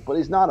this week, but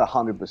he's not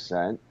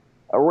 100%.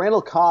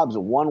 Randall Cobb's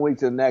 1 week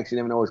to the next. You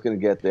never know what's going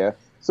to get there.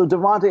 So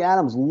Davante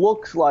Adams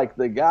looks like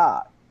the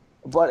guy.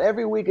 But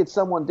every week it's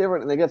someone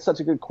different, and they get such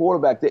a good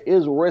quarterback. There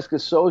is risk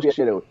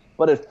associated with it.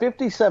 But at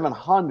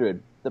 $5,700,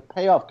 the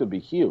payoff could be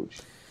huge.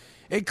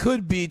 It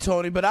could be,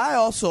 Tony, but I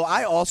also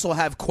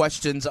have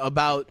questions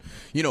about,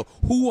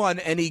 who on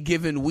any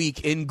given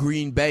week in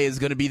Green Bay is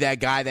going to be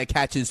that guy that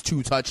catches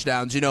 2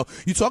 touchdowns.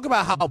 You talk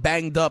about how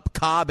banged up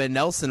Cobb and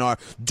Nelson are.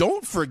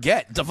 Don't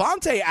forget,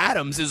 Davante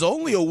Adams is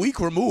only a week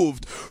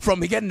removed from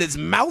getting his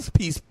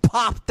mouthpiece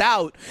popped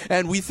out,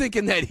 and we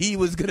thinking that he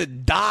was going to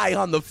die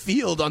on the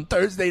field on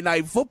Thursday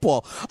Night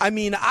Football. I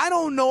mean, I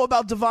don't know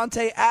about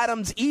Davante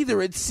Adams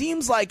either. It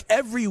seems like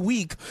every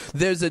week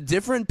there's a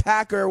different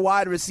Packer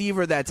wide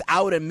receiver that's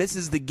out and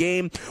misses the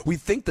game. We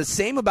think the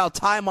same about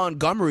Ty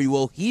Montgomery.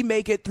 Will he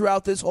make it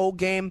throughout this whole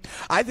game?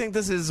 I think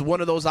this is one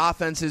of those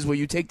offenses where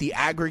you take the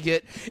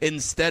aggregate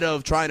instead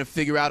of trying to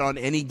figure out on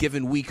any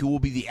given week who will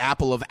be the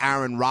apple of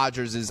Aaron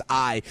Rodgers'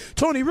 eye.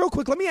 Tony, real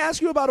quick, let me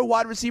ask you about a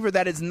wide receiver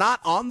that is not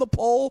on the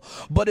poll,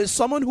 but is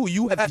someone who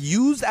you have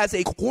used as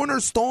a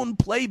cornerstone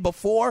play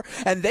before,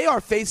 and they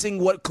are facing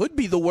what could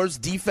be the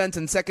worst defense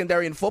and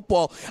secondary in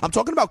football. I'm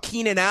talking about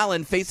Keenan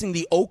Allen facing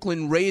the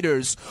Oakland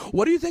Raiders.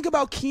 What do you think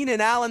about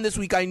Keenan Allen this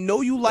week? I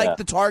know you like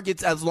the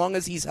targets as long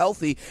as he's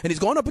healthy, and he's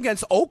going up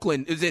against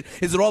Oakland. Is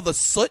it all the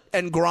soot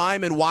and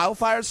grime and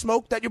wildfire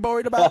smoke that you're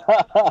worried about?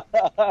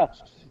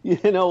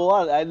 You know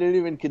what? I didn't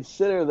even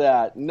consider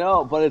that.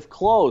 No, but it's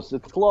close.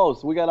 It's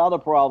close. We got other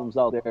problems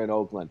out there in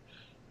Oakland.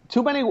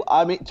 Too many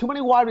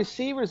wide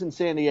receivers in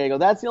San Diego.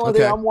 That's the only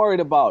thing I'm worried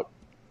about.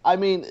 I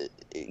mean,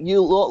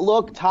 you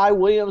look, Ty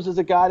Williams is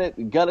a guy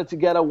that got it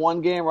together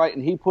one game, right,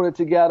 and he put it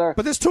together.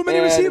 But there's too many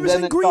receivers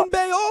in Green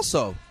Bay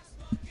also.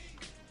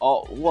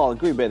 Oh, well, in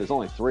Green Bay, there's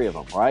only 3 of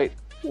them, right?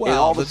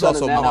 Well, there's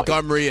also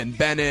Montgomery and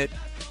Bennett.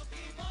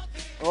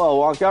 Well,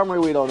 Montgomery,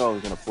 we don't know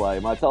who's going to play.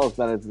 Martellus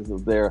Bennett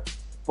is there.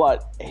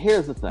 But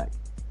here's the thing.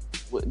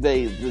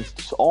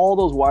 All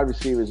those wide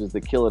receivers is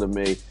the killer to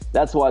me.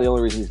 That's why the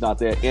only reason he's not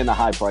there in the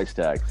high price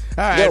tag.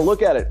 All right.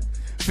 Look at it.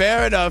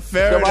 Fair enough.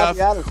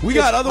 We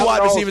got other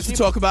wide receivers to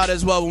talk about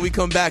as well when we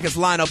come back. It's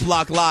Lineup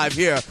Block Live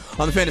here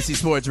on the Fantasy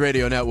Sports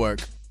Radio Network.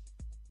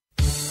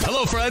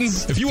 Hello,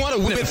 friends. If you want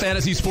to win at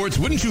fantasy sports,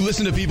 wouldn't you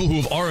listen to people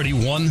who have already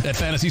won at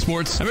fantasy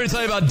sports? I'm here to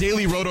tell you about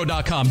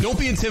DailyRoto.com. Don't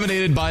be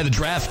intimidated by the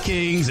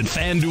DraftKings and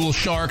FanDuel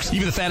Sharks,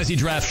 even the Fantasy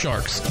Draft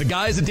Sharks. The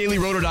guys at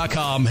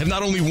DailyRoto.com have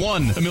not only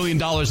won $1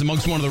 million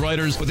amongst one of the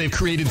writers, but they've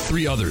created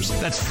 3 others.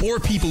 That's 4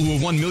 people who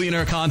have won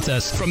millionaire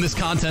contests from this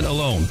content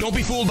alone. Don't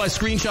be fooled by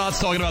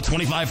screenshots talking about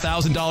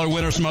 $25,000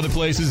 winners from other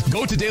places.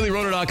 Go to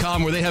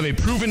DailyRoto.com where they have a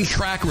proven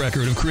track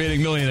record of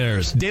creating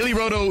millionaires.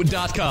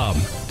 DailyRoto.com.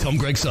 Tell them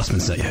Greg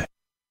Sussman sent you.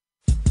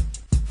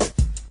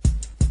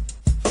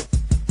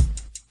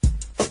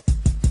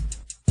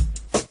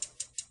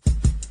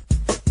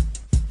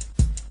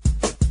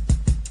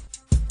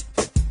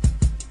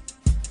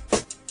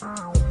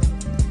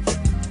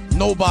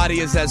 Nobody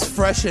is as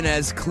fresh and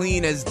as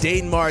clean as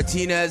Dane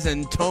Martinez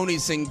and Tony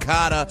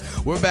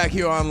Sincata. We're back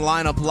here on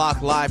Lineup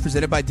Block Live,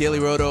 presented by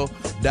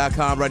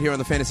DailyRoto.com, right here on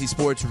the Fantasy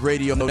Sports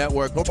Radio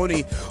Network.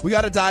 Tony, we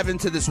got to dive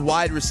into this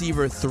wide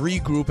receiver 3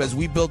 group as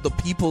we build the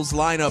people's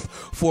lineup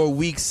for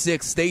Week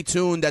 6. Stay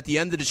tuned. At the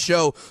end of the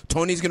show,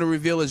 Tony's going to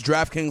reveal his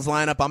DraftKings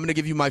lineup. I'm going to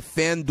give you my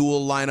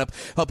FanDuel lineup,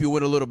 help you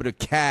win a little bit of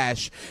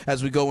cash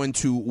as we go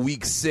into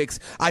Week 6.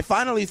 I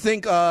finally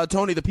think,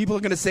 Tony, the people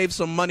are going to save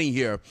some money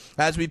here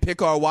as we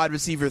pick our wide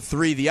receiver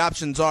 3. The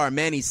options are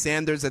Manny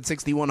Sanders at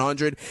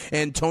 $6,100,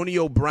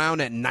 Antonio Brown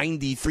at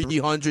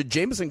 $9,300,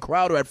 Jamison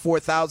Crowder at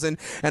 $4,000,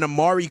 and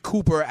Amari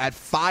Cooper at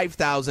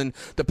 $5,000.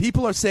 The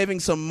people are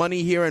saving some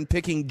money here and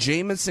picking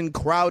Jamison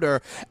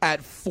Crowder at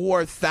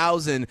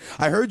 $4,000.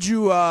 I heard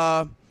you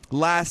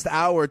last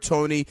hour,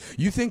 Tony.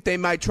 You think they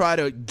might try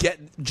to get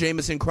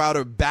Jamison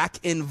Crowder back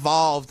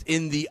involved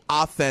in the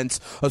offense,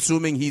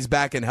 assuming he's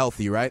back and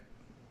healthy, right?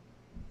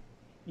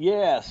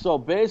 Yeah, so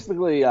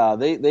basically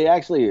they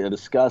actually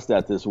discussed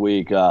that this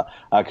week.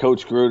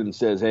 Coach Gruden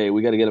says, hey,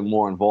 we got to get him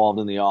more involved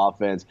in the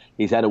offense.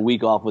 He's had a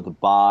week off with the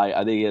bye.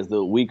 I think he has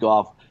the week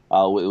off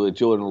with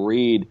Jordan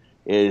Reed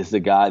is the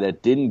guy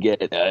that didn't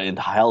get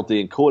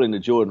healthy, according to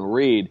Jordan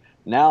Reed.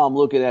 Now I'm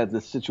looking at the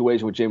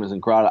situation with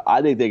Jamison Crowder.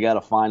 I think they got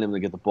to find him to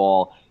get the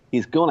ball.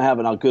 He's going to have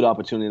a good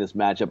opportunity in this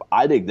matchup.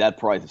 I think that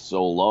price is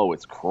so low.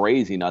 It's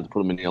crazy not to put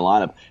him in your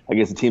lineup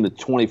against a team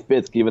that's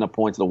 25th, giving up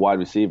points to the wide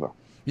receiver.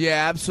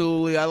 Yeah,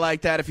 absolutely. I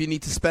like that if you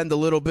need to spend a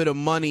little bit of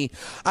money.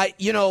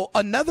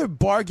 Another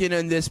bargain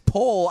in this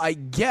poll, I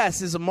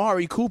guess, is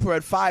Amari Cooper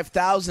at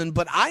 $5,000,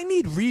 but I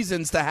need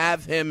reasons to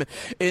have him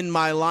in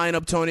my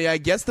lineup, Tony. I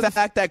guess the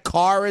fact that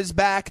Carr is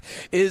back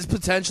is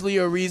potentially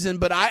a reason,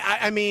 but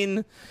I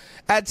mean,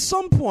 at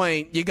some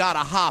point, you got to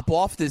hop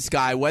off this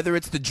guy, whether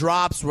it's the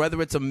drops,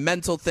 whether it's a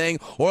mental thing,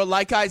 or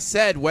like I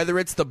said, whether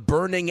it's the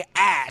burning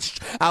ash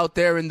out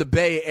there in the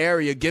Bay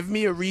Area. Give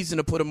me a reason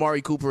to put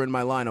Amari Cooper in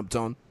my lineup,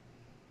 Tone.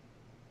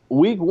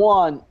 Week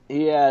 1,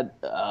 he had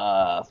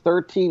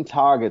 13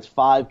 targets,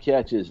 5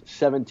 catches,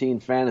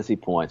 17 fantasy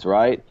points,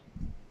 right?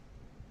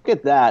 Look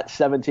at that,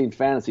 17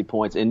 fantasy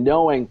points. And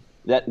knowing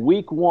that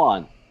week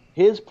 1,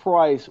 his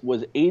price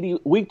was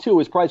week 2,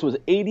 his price was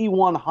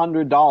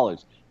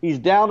 $8,100. He's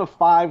down to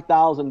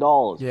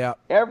 $5,000. Yeah.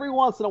 Every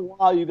once in a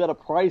while, you got a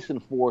price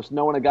enforce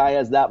knowing a guy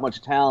has that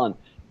much talent.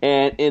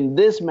 And in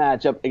this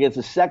matchup against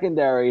a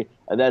secondary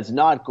that's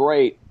not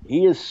great,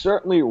 he is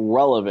certainly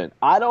relevant.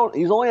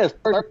 He only has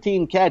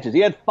 13 catches. He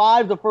had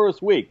 5 the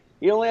first week.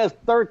 He only has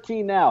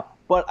 13 now.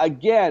 But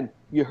again,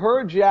 you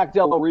heard Jack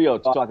Del Rio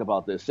talk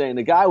about this, saying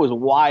the guy was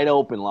wide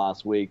open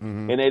last week,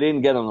 and they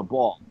didn't get him the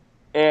ball.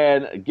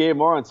 And Gabe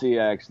Morency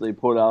actually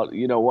put out,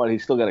 you know what,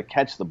 he's still got to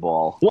catch the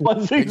ball.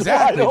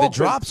 Exactly. The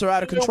drops are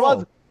out of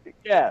control.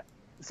 Yeah.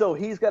 So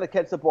he's got to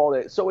catch the ball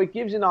there. So it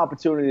gives you an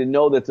opportunity to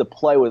know that's a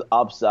play with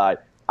upside.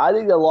 I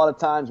think that a lot of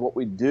times what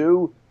we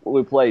do when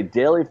we play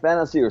daily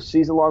fantasy or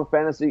season-long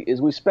fantasy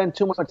is we spend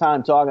too much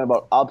time talking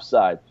about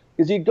upside.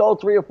 Because you go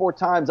 3 or 4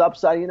 times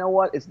upside, you know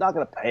what? It's not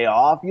going to pay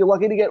off. You're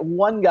lucky to get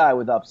one guy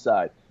with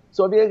upside.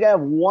 So if you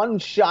have one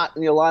shot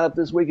in your lineup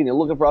this week and you're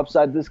looking for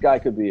upside, this guy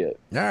could be it.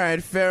 All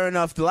right, fair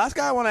enough. The last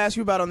guy I want to ask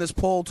you about on this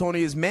poll,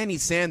 Tony, is Manny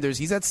Sanders.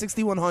 He's at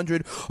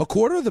 6,100. A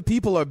quarter of the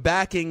people are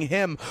backing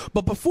him.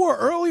 But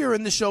earlier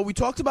in the show, we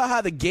talked about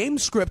how the game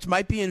script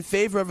might be in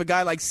favor of a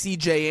guy like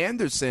C.J.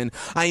 Anderson.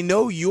 I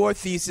know your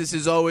thesis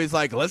is always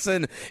like,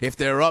 listen, if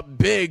they're up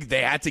big,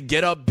 they had to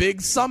get up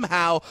big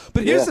somehow.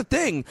 But here's the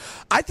thing.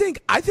 I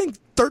think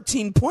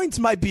 13 points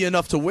might be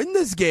enough to win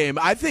this game.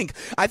 I think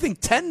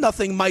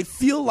 10-0 might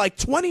feel like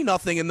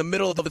 20-0 in the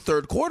middle of the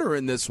third quarter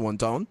in this one,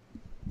 Tone.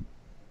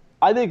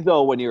 I think,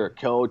 though, when you're a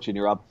coach and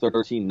you're up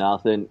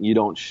 13-0, you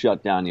don't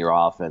shut down your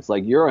offense.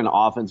 Like, you're an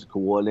offensive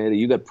coordinator.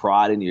 You got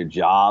pride in your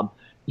job.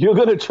 You're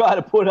going to try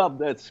to put up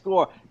that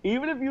score.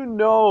 Even if you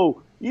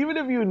know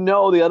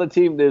the other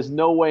team, there's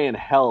no way in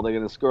hell they're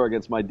going to score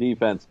against my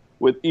defense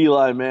with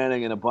Eli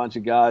Manning and a bunch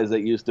of guys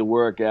that used to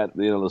work at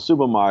the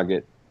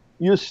supermarket.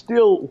 You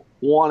still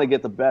want to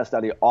get the best out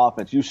of your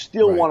offense. You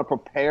still want to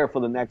prepare for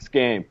the next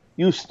game.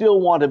 You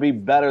still want to be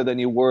better than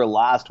you were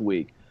last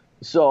week.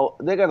 So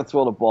they're going to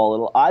throw the ball a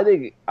little. I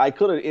think I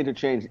could have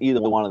interchanged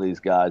either one of these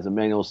guys,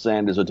 Emmanuel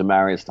Sanders or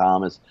Demaryius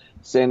Thomas.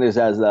 Sanders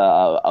has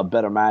a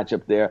better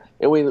matchup there.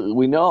 And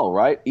we know,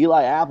 right?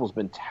 Eli Apple's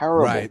been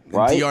terrible, right?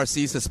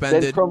 DRC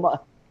suspended.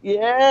 So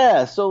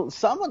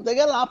they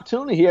got an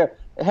opportunity here.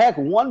 Heck,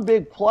 one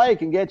big play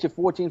can get you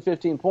 14,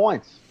 15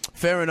 points.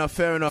 Fair enough.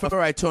 All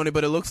right, Tony,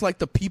 but it looks like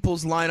the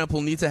people's lineup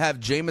will need to have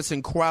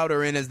Jamison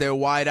Crowder in as their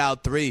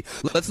wide-out 3.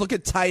 Let's look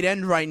at tight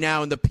end right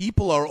now, and the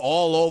people are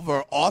all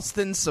over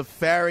Austin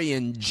Safari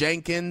and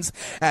Jenkins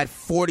at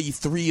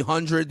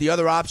 4,300. The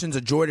other options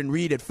are Jordan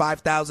Reed at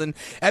 5,000.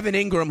 Evan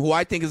Ingram, who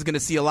I think is going to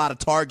see a lot of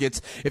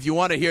targets. If you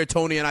want to hear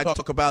Tony and I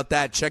talk about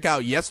that, check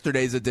out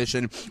yesterday's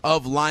edition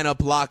of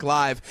Lineup Lock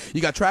Live.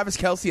 You got Travis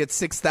Kelce at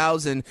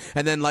 6,000,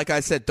 and then, like I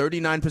said,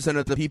 39%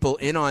 of the people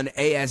in on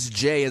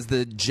ASJ as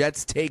the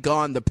Jets take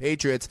on the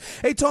Patriots.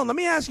 Hey, Tone, let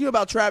me ask you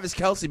about Travis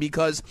Kelce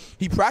because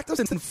he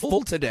practiced in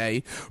full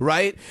today,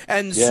 right?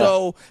 And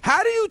so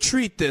how do you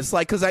treat this?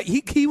 Like, because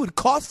he would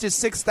cost you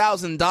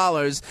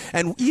 $6,000,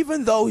 and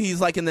even though he's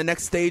like in the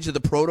next stage of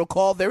the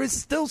protocol, there is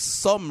still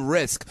some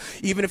risk.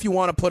 Even if you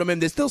want to put him in,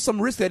 there's still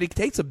some risk that he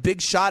takes a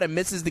big shot and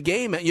misses the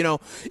game,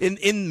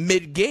 in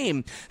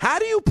mid-game. How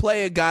do you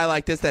play a guy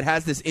like this that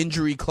has this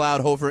injury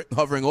cloud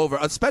hovering over,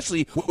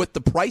 especially with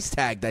the price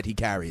tag that he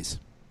carries?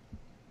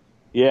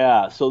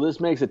 Yeah, so this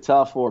makes it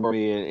tough for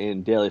me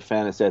in daily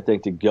fantasy, I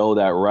think, to go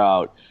that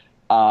route.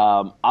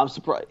 I'm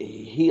surprised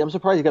he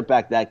got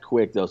back that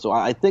quick, though, so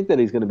I think that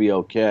he's going to be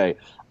okay.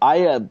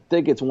 I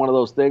think it's one of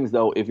those things,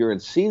 though, if you're in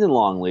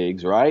season-long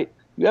leagues, right,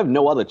 you have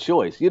no other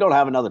choice. You don't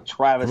have another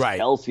Travis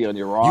Kelce on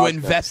your roster. You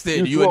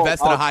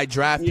invested a high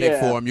draft pick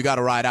for him. You got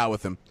to ride out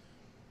with him.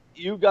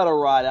 you got to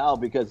ride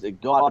out because,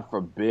 God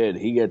forbid,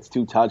 he gets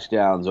 2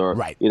 touchdowns or,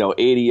 right.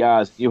 80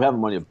 yards. You have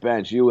him on your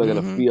bench. You are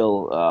going to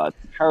feel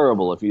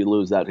terrible if you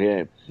lose that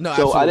game. No, so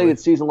absolutely. I think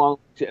it's season-long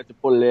to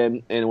put it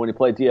in. And when you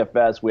play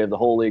DFS, we have the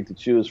whole league to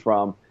choose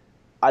from.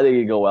 I think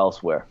you go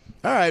elsewhere.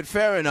 All right,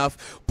 fair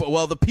enough.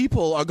 But the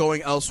people are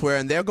going elsewhere,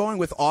 and they're going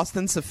with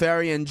Austin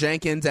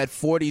Seferian-Jenkins at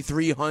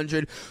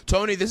 4,300.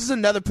 Tony, this is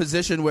another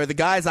position where the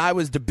guys I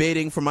was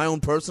debating for my own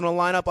personal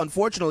lineup,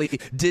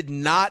 unfortunately, did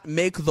not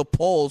make the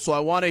poll. So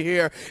I want to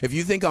hear if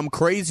you think I'm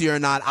crazy or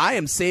not. I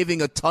am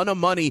saving a ton of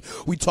money.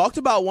 We talked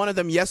about one of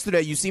them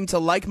yesterday. You seem to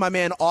like my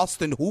man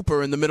Austin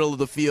Hooper in the middle of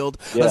the field,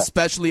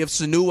 especially if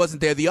Sanu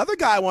wasn't there. The other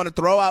guy I want to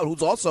throw out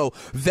who's also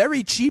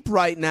very cheap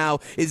right now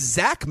is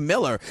Zach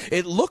Miller.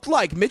 It looked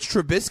like Mitch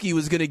Trubisky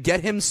was going to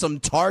get him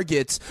some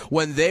targets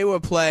when they were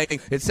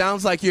playing. It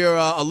sounds like you're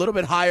a little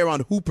bit higher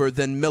on Hooper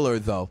than Miller,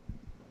 though.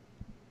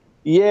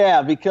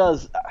 Yeah,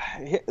 because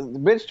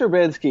Mitch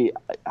Trubisky,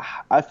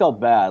 I felt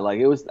bad. Like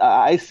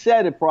I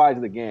said it prior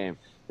to the game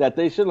that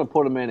they shouldn't have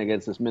put him in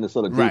against this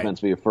Minnesota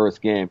defense for your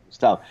first game. It's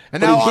tough.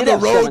 And now on the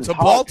road to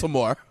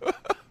Baltimore.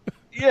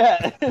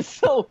 Yeah,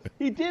 so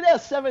he did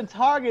have 7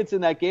 targets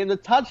in that game. The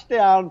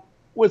touchdown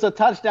was a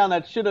touchdown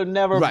that should have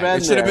never been there.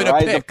 It should have been a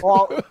pick.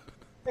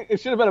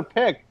 It should have been a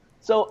pick.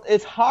 So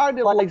it's hard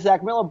to like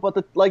Zach Miller,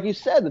 but like you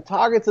said, the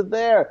targets are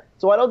there.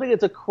 So I don't think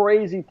it's a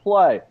crazy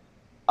play.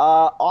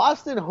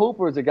 Austin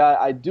Hooper is a guy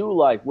I do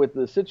like with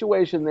the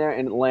situation there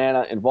in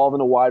Atlanta involving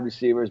the wide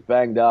receivers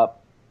banged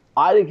up.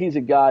 I think he's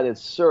a guy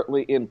that's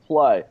certainly in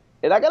play.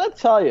 And I got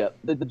to tell you,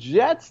 the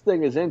Jets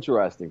thing is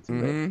interesting to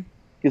me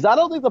because I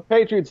don't think the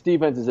Patriots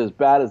defense is as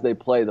bad as they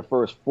play the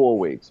first 4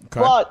 weeks.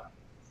 Okay. But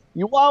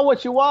you are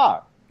what you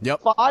are.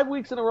 Yep. 5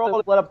 weeks in a row,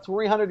 they let up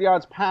 300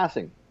 yards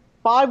passing.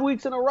 5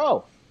 weeks in a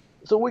row.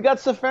 So we got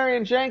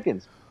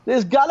Seferian-Jenkins.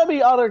 There's got to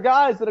be other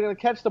guys that are going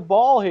to catch the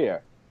ball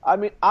here. I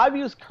mean, I've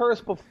used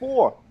Curse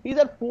before. He's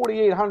at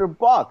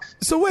 $4,800.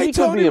 So wait,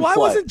 Tony, why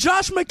wasn't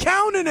Josh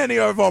McCown in any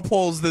of our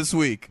polls this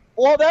week?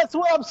 Well, that's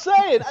what I'm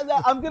saying.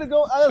 I'm going to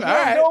go. That's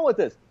where I'm going with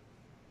this.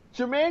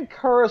 Jermaine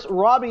Curse,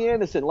 Robbie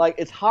Anderson. Like,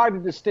 it's hard to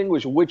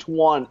distinguish which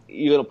one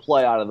you're going to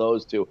play out of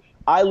those two.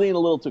 I lean a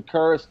little to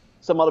Curse.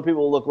 Some other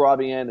people will look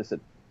Robbie Anderson.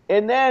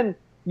 And then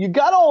you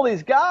got all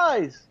these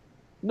guys.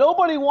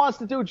 Nobody wants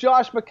to do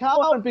Josh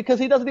McCown because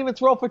he doesn't even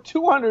throw for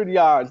 200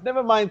 yards,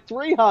 never mind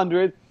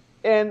 300.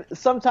 And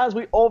sometimes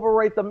we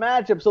overrate the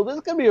matchup. So this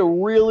is going to be a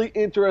really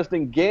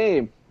interesting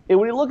game. And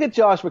when you look at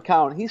Josh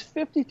McCown, he's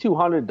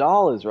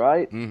 $5,200,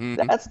 right? Mm-hmm.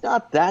 That's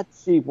not that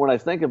cheap when I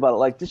think about it.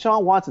 Like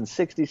Deshaun Watson,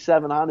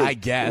 $6,700. I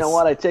guess. You know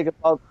what? I take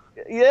about.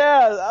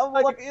 Yeah, I'm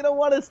like, you know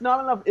what? It's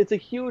not enough. It's a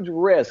huge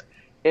risk.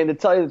 And to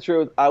tell you the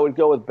truth, I would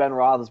go with Ben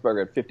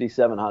Roethlisberger at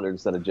 $5,700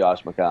 instead of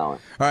Josh McCown. All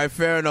right,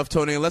 fair enough,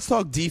 Tony. Let's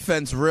talk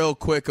defense real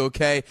quick,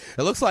 okay?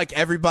 It looks like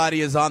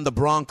everybody is on the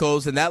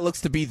Broncos, and that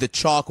looks to be the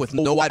chalk with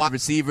no wide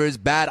receivers,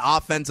 bad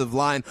offensive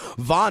line.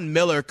 Von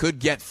Miller could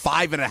get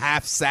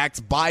 5.5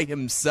 sacks by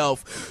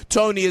himself.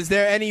 Tony, is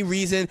there any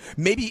reason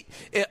maybe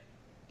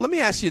let me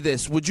ask you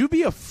this. Would you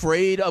be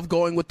afraid of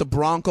going with the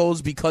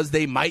Broncos because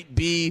they might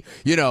be,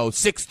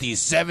 60,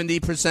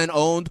 70%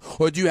 owned,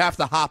 or do you have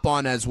to hop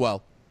on as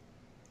well?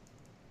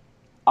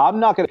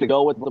 I'm not going to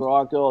go with the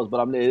Broncos,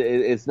 but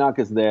it's not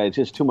because it's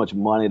just too much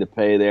money to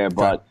pay there.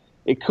 But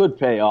it could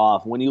pay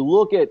off when you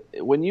look at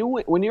when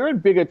you're in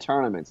bigger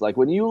tournaments, like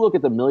when you look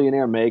at the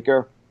Millionaire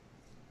Maker,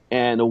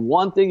 and the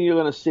one thing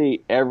you're going to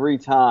see every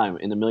time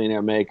in the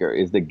Millionaire Maker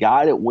is the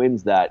guy that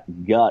wins that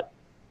gut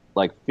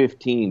like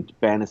 15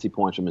 fantasy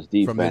points from his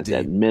defense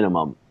at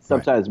minimum.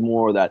 Sometimes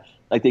more of that.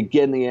 Like they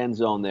get in the end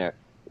zone there.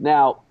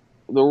 Now,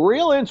 the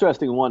real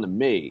interesting one to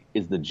me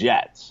is the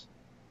Jets.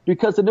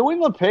 Because the New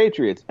England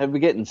Patriots have been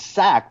getting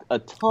sacked a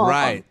ton.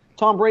 Right.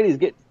 Tom Brady's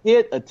getting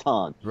hit a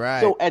ton. Right.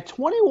 So at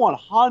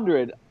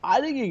 2,100, I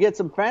think you get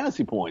some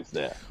fantasy points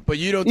there. But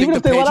you don't think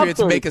the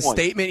Patriots make a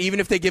statement, even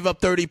if they give up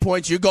 30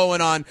 points? You're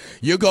going on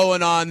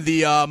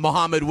the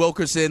Muhammad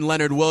Wilkerson,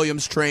 Leonard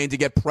Williams train to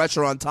get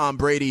pressure on Tom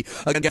Brady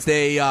against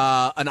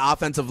an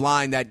offensive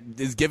line that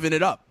is giving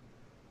it up.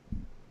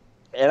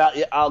 And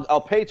I'll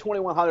pay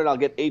 $2,100. I'll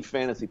get 8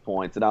 fantasy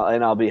points, and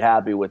I'll be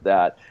happy with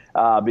that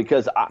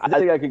because I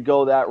think I could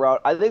go that route.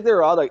 I think there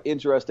are other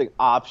interesting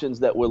options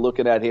that we're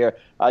looking at here.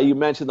 You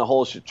mentioned the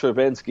whole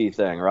Travinsky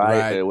thing,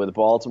 right? With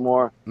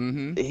Baltimore.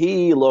 Mm-hmm.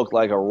 He looked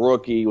like a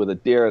rookie with a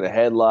deer in the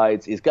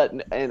headlights.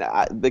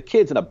 The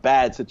kid's in a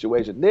bad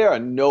situation. There are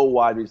no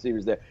wide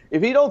receivers there.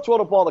 If he don't throw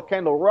the ball to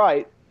Kendall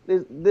Wright,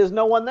 there's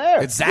no one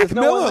there. It's Zach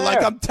Miller,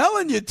 like I'm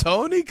telling you,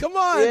 Tony. Come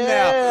on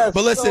now.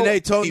 But listen,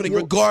 hey, Tony,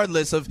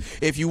 regardless of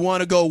if you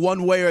want to go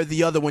one way or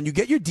the other, when you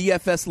get your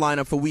DFS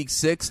lineup for Week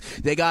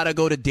 6, they got to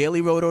go to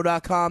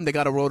dailyroto.com. They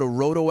got to go to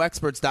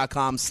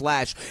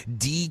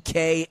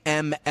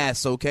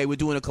rotoexperts.com/DKMS, okay? We're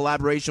doing a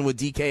collaboration with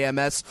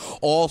DKMS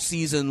all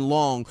season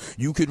long.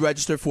 You could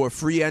register for a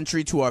free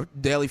entry to our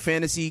daily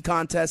fantasy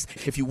contest.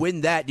 If you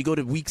win that, you go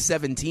to Week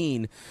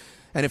 17.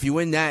 And if you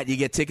win that, you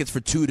get tickets for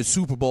 2 to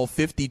Super Bowl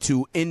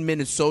 52 in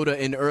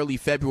Minnesota in early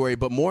February.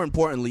 But more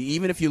importantly,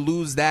 even if you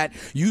lose that,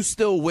 you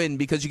still win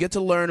because you get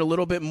to learn a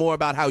little bit more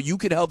about how you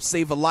could help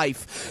save a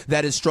life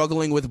that is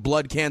struggling with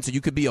blood cancer.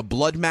 You could be a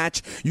blood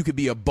match. You could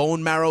be a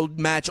bone marrow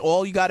match.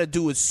 All you got to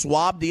do is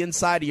swab the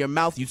inside of your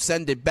mouth. You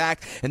send it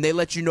back, and they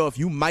let you know if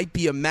you might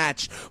be a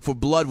match for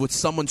blood with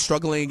someone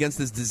struggling against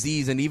this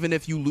disease. And even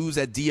if you lose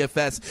at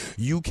DFS,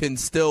 you can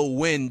still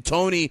win.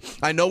 Tony,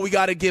 I know we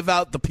got to give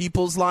out the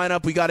people's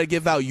lineup. We got to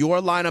give out your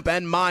lineup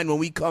and mine when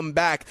we come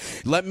back.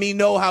 Let me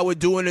know how we're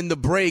doing in the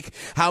break,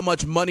 how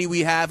much money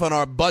we have on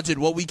our budget,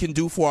 what we can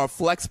do for our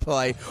flex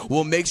play.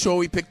 We'll make sure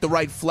we pick the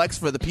right flex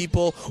for the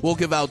people. We'll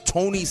give out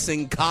Tony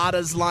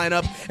Sincata's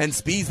lineup and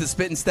Speed's the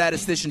spitting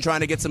statistician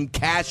trying to get some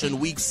cash in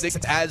week 6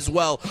 as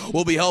well.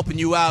 We'll be helping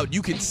you out.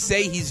 You could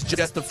say he's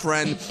just a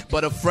friend,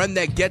 but a friend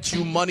that gets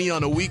you money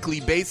on a weekly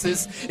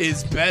basis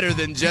is better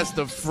than just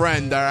a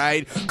friend, all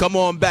right? Come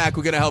on back.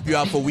 We're going to help you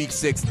out for week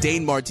 6.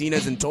 Dane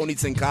Martinez and Tony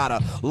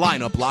Sincata.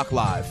 Lineup Lock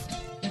Live.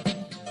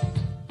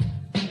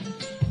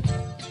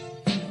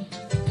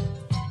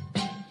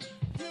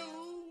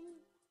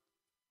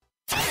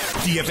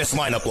 DFS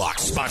Lineup Lock,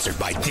 sponsored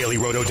by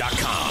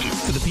DailyRoto.com.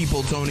 For the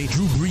people, Tony,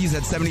 Drew Brees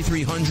at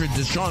 7,300,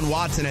 Deshaun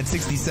Watson at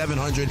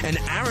 6,700, and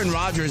Aaron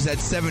Rodgers at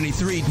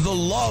 73. The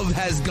love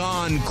has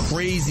gone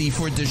crazy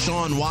for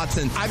Deshaun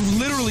Watson. I've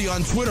literally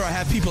on Twitter, I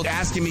have people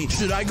asking me,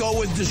 should I go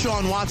with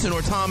Deshaun Watson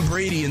or Tom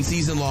Brady in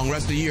season-long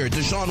rest of the year?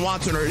 Deshaun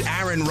Watson or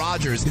Aaron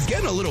Rodgers? He's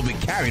getting a little bit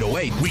carried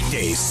away.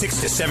 Weekdays,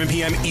 6 to 7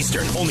 p.m.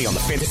 Eastern, only on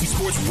the Fantasy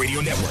Sports Radio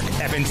Network.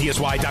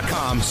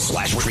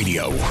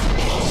 FNTSY.com/radio.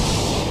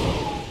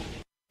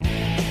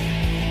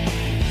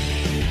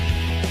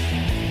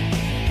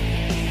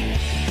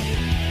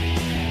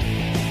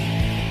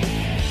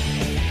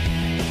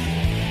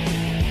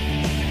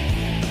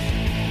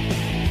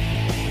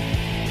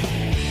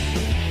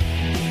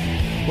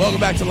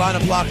 Welcome back to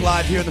Lineup Lock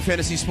Live here on the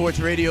Fantasy Sports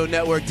Radio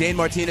Network. Dane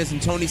Martinez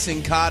and Tony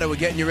Sincata. We're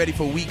getting you ready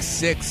for Week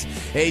 6.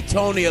 Hey,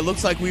 Tony, it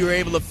looks like we were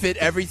able to fit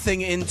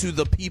everything into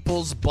the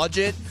people's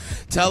budget.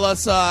 Tell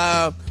us,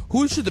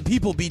 who should the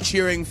people be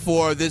cheering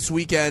for this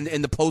weekend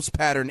in the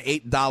post-pattern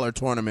 $8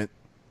 tournament?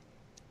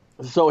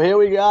 So here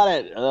we got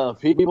it.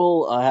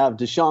 People have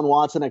Deshaun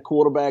Watson at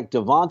quarterback,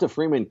 Devonta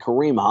Freeman,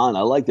 Kareem Hunt.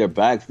 I like their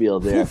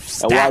backfield there.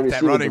 At wide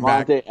receiver,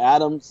 Devontae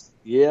Adams.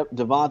 Yep,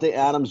 Devontae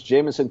Adams,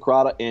 Jamison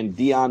Crowder, and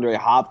DeAndre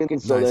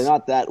Hopkins. So they're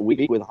not that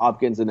weak with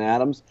Hopkins and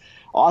Adams.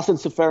 Austin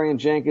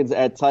Seferian-Jenkins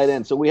at tight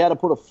end. So we had to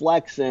put a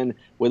flex in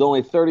with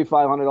only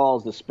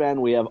 $3,500 to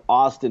spend. We have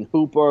Austin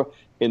Hooper.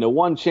 And the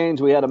one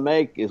change we had to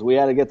make is we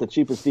had to get the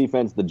cheapest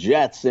defense, the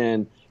Jets,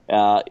 in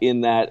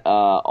that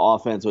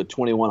offense with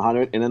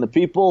 $2,100. And then the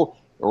people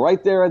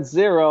right there at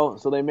 0,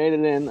 so they made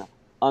it in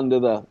under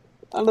the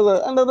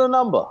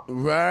number.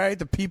 Right,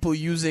 the people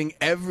using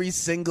every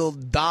single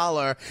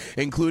dollar,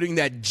 including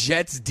that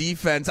Jets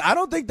defense. I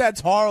don't think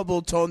that's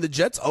horrible, Tone. The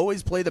Jets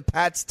always play the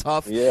Pats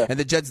tough, and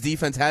the Jets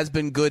defense has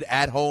been good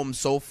at home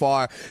so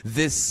far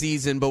this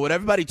season. But what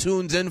everybody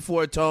tunes in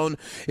for, Tone,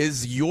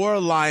 is your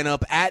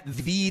lineup at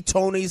the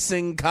Tony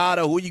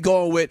Sincata. Who are you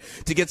going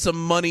with to get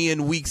some money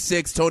in Week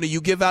 6? Tony,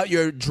 you give out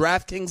your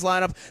DraftKings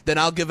lineup, then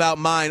I'll give out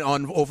mine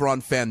over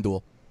on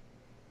FanDuel.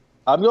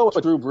 I'm going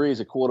with Drew Brees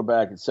at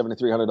quarterback at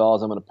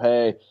 $7,300. I'm going to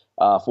pay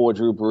for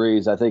Drew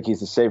Brees. I think he's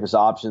the safest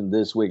option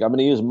this week. I'm going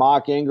to use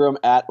Mark Ingram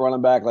at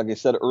running back. Like I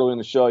said earlier in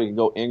the show, you can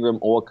go Ingram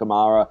or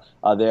Kamara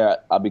there.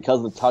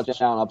 Because of the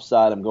touchdown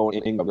upside, I'm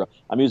going Ingram.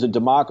 I'm using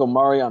DeMarco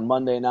Murray on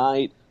Monday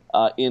night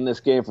in this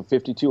game for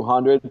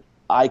 $5,200.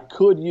 I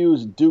could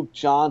use Duke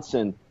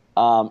Johnson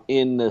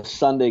in the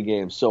Sunday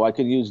game. So I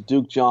could use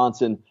Duke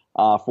Johnson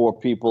for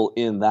people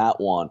in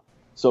that one.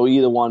 So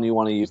either one you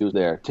want to use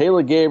there.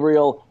 Taylor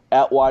Gabriel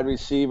at wide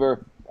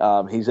receiver,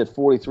 he's at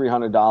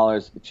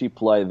 $4,300, cheap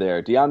play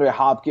there. DeAndre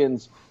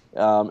Hopkins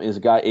is a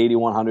guy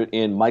 $8,100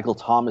 in. Michael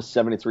Thomas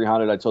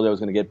 $7,300. I told you I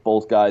was going to get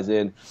both guys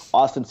in.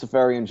 Austin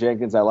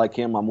Seferian-Jenkins, I like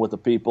him. I'm with the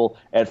people.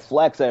 At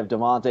flex, I have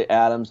Devontae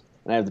Adams,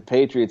 and I have the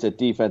Patriots at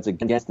defense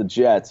against the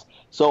Jets.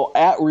 So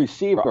at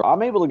receiver,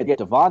 I'm able to get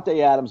Devontae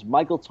Adams,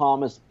 Michael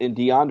Thomas, and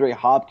DeAndre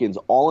Hopkins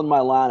all in my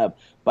lineup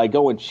by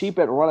going cheap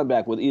at running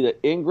back with either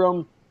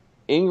Ingram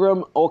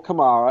or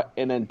Kamara,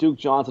 and then Duke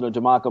Johnson or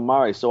DeMarco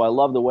Murray. So I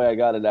love the way I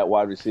got it at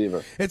wide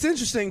receiver. It's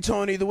interesting,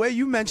 Tony, the way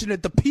you mentioned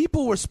it, the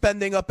people were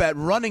spending up at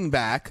running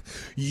back.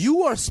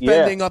 You are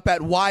spending up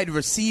at wide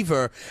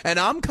receiver, and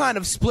I'm kind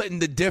of splitting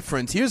the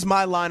difference. Here's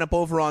my lineup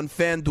over on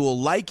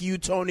FanDuel. Like you,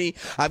 Tony,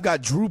 I've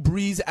got Drew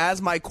Brees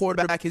as my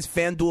quarterback. His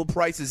FanDuel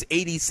price is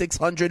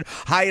 $8,600.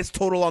 Highest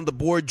total on the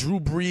board, Drew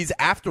Brees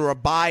after a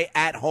bye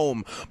at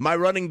home. My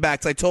running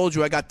backs, I told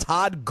you, I got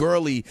Todd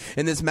Gurley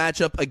in this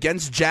matchup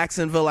against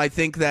Jacksonville. I think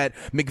think that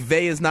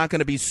McVay is not going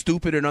to be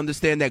stupid and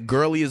understand that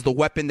Gurley is the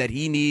weapon that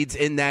he needs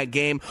in that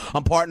game.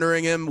 I'm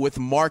partnering him with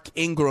Mark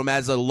Ingram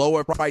as a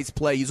lower price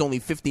play. He's only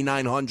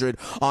 $5,900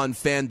 on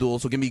FanDuel,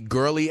 so give me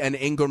Gurley and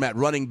Ingram at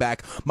running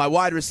back. My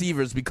wide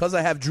receivers, because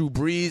I have Drew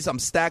Brees, I'm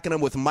stacking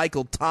them with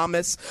Michael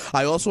Thomas.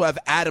 I also have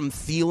Adam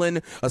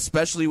Thielen,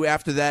 especially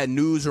after that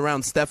news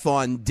around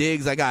Stephon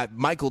Diggs. I got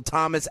Michael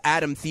Thomas,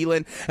 Adam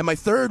Thielen, and my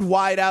third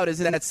wide out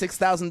is in that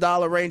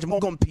 $6,000 range. I'm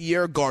going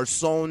Pierre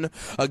Garçon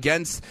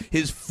against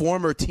his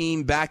former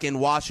team back in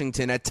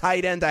Washington. At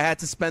tight end, I had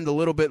to spend a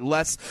little bit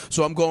less,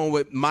 so I'm going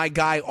with my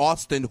guy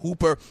Austin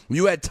Hooper.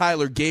 You had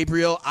Tyler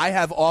Gabriel. I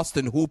have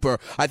Austin Hooper.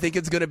 I think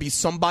it's going to be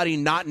somebody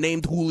not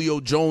named Julio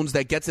Jones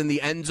that gets in the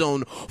end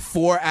zone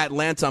for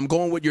Atlanta. I'm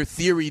going with your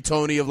theory,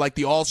 Tony, of like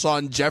the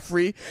Alshon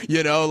Jeffrey,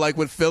 like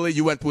with Philly,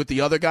 you went with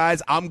the other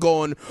guys. I'm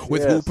going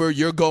with Hooper.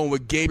 You're going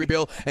with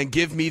Gabriel, and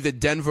give me the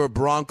Denver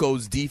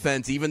Broncos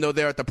defense, even though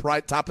they're at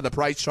the top of the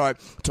price chart.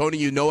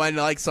 Tony, I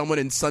like someone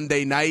in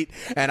Sunday night,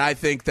 and I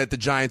think that the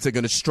Giants are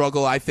going to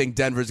struggle. I think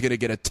Denver's going to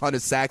get a ton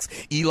of sacks.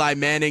 Eli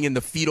Manning in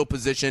the fetal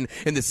position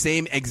in the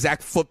same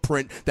exact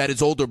footprint that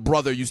his older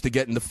brother used to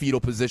get in the fetal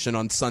position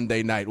on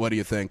Sunday night. What do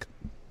you think?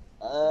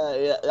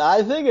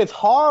 I think it's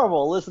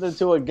horrible listening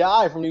to a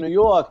guy from New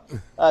York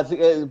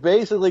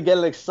basically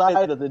getting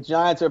excited that the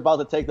Giants are about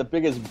to take the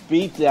biggest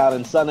beatdown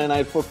in Sunday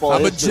Night Football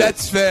history. I'm a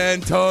Jets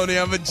fan, Tony.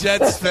 I'm a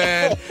Jets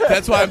fan.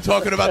 That's why I'm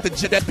talking about the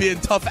Jets being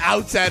tough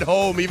outs at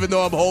home, even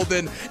though I'm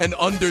holding an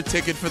under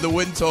ticket for the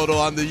win total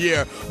on the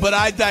year. But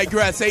I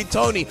digress. Hey,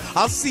 Tony,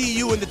 I'll see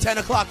you in the 10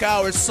 o'clock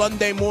hour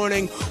Sunday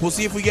morning. We'll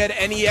see if we get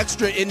any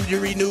extra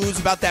injury news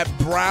about that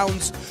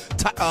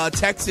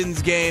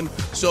Browns-Texans game.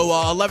 So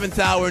 11th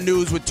hour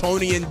news with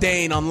Tony and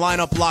Dane on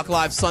Lineup Block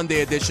Live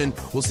Sunday edition.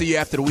 We'll see you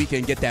after the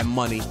weekend. Get that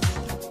money.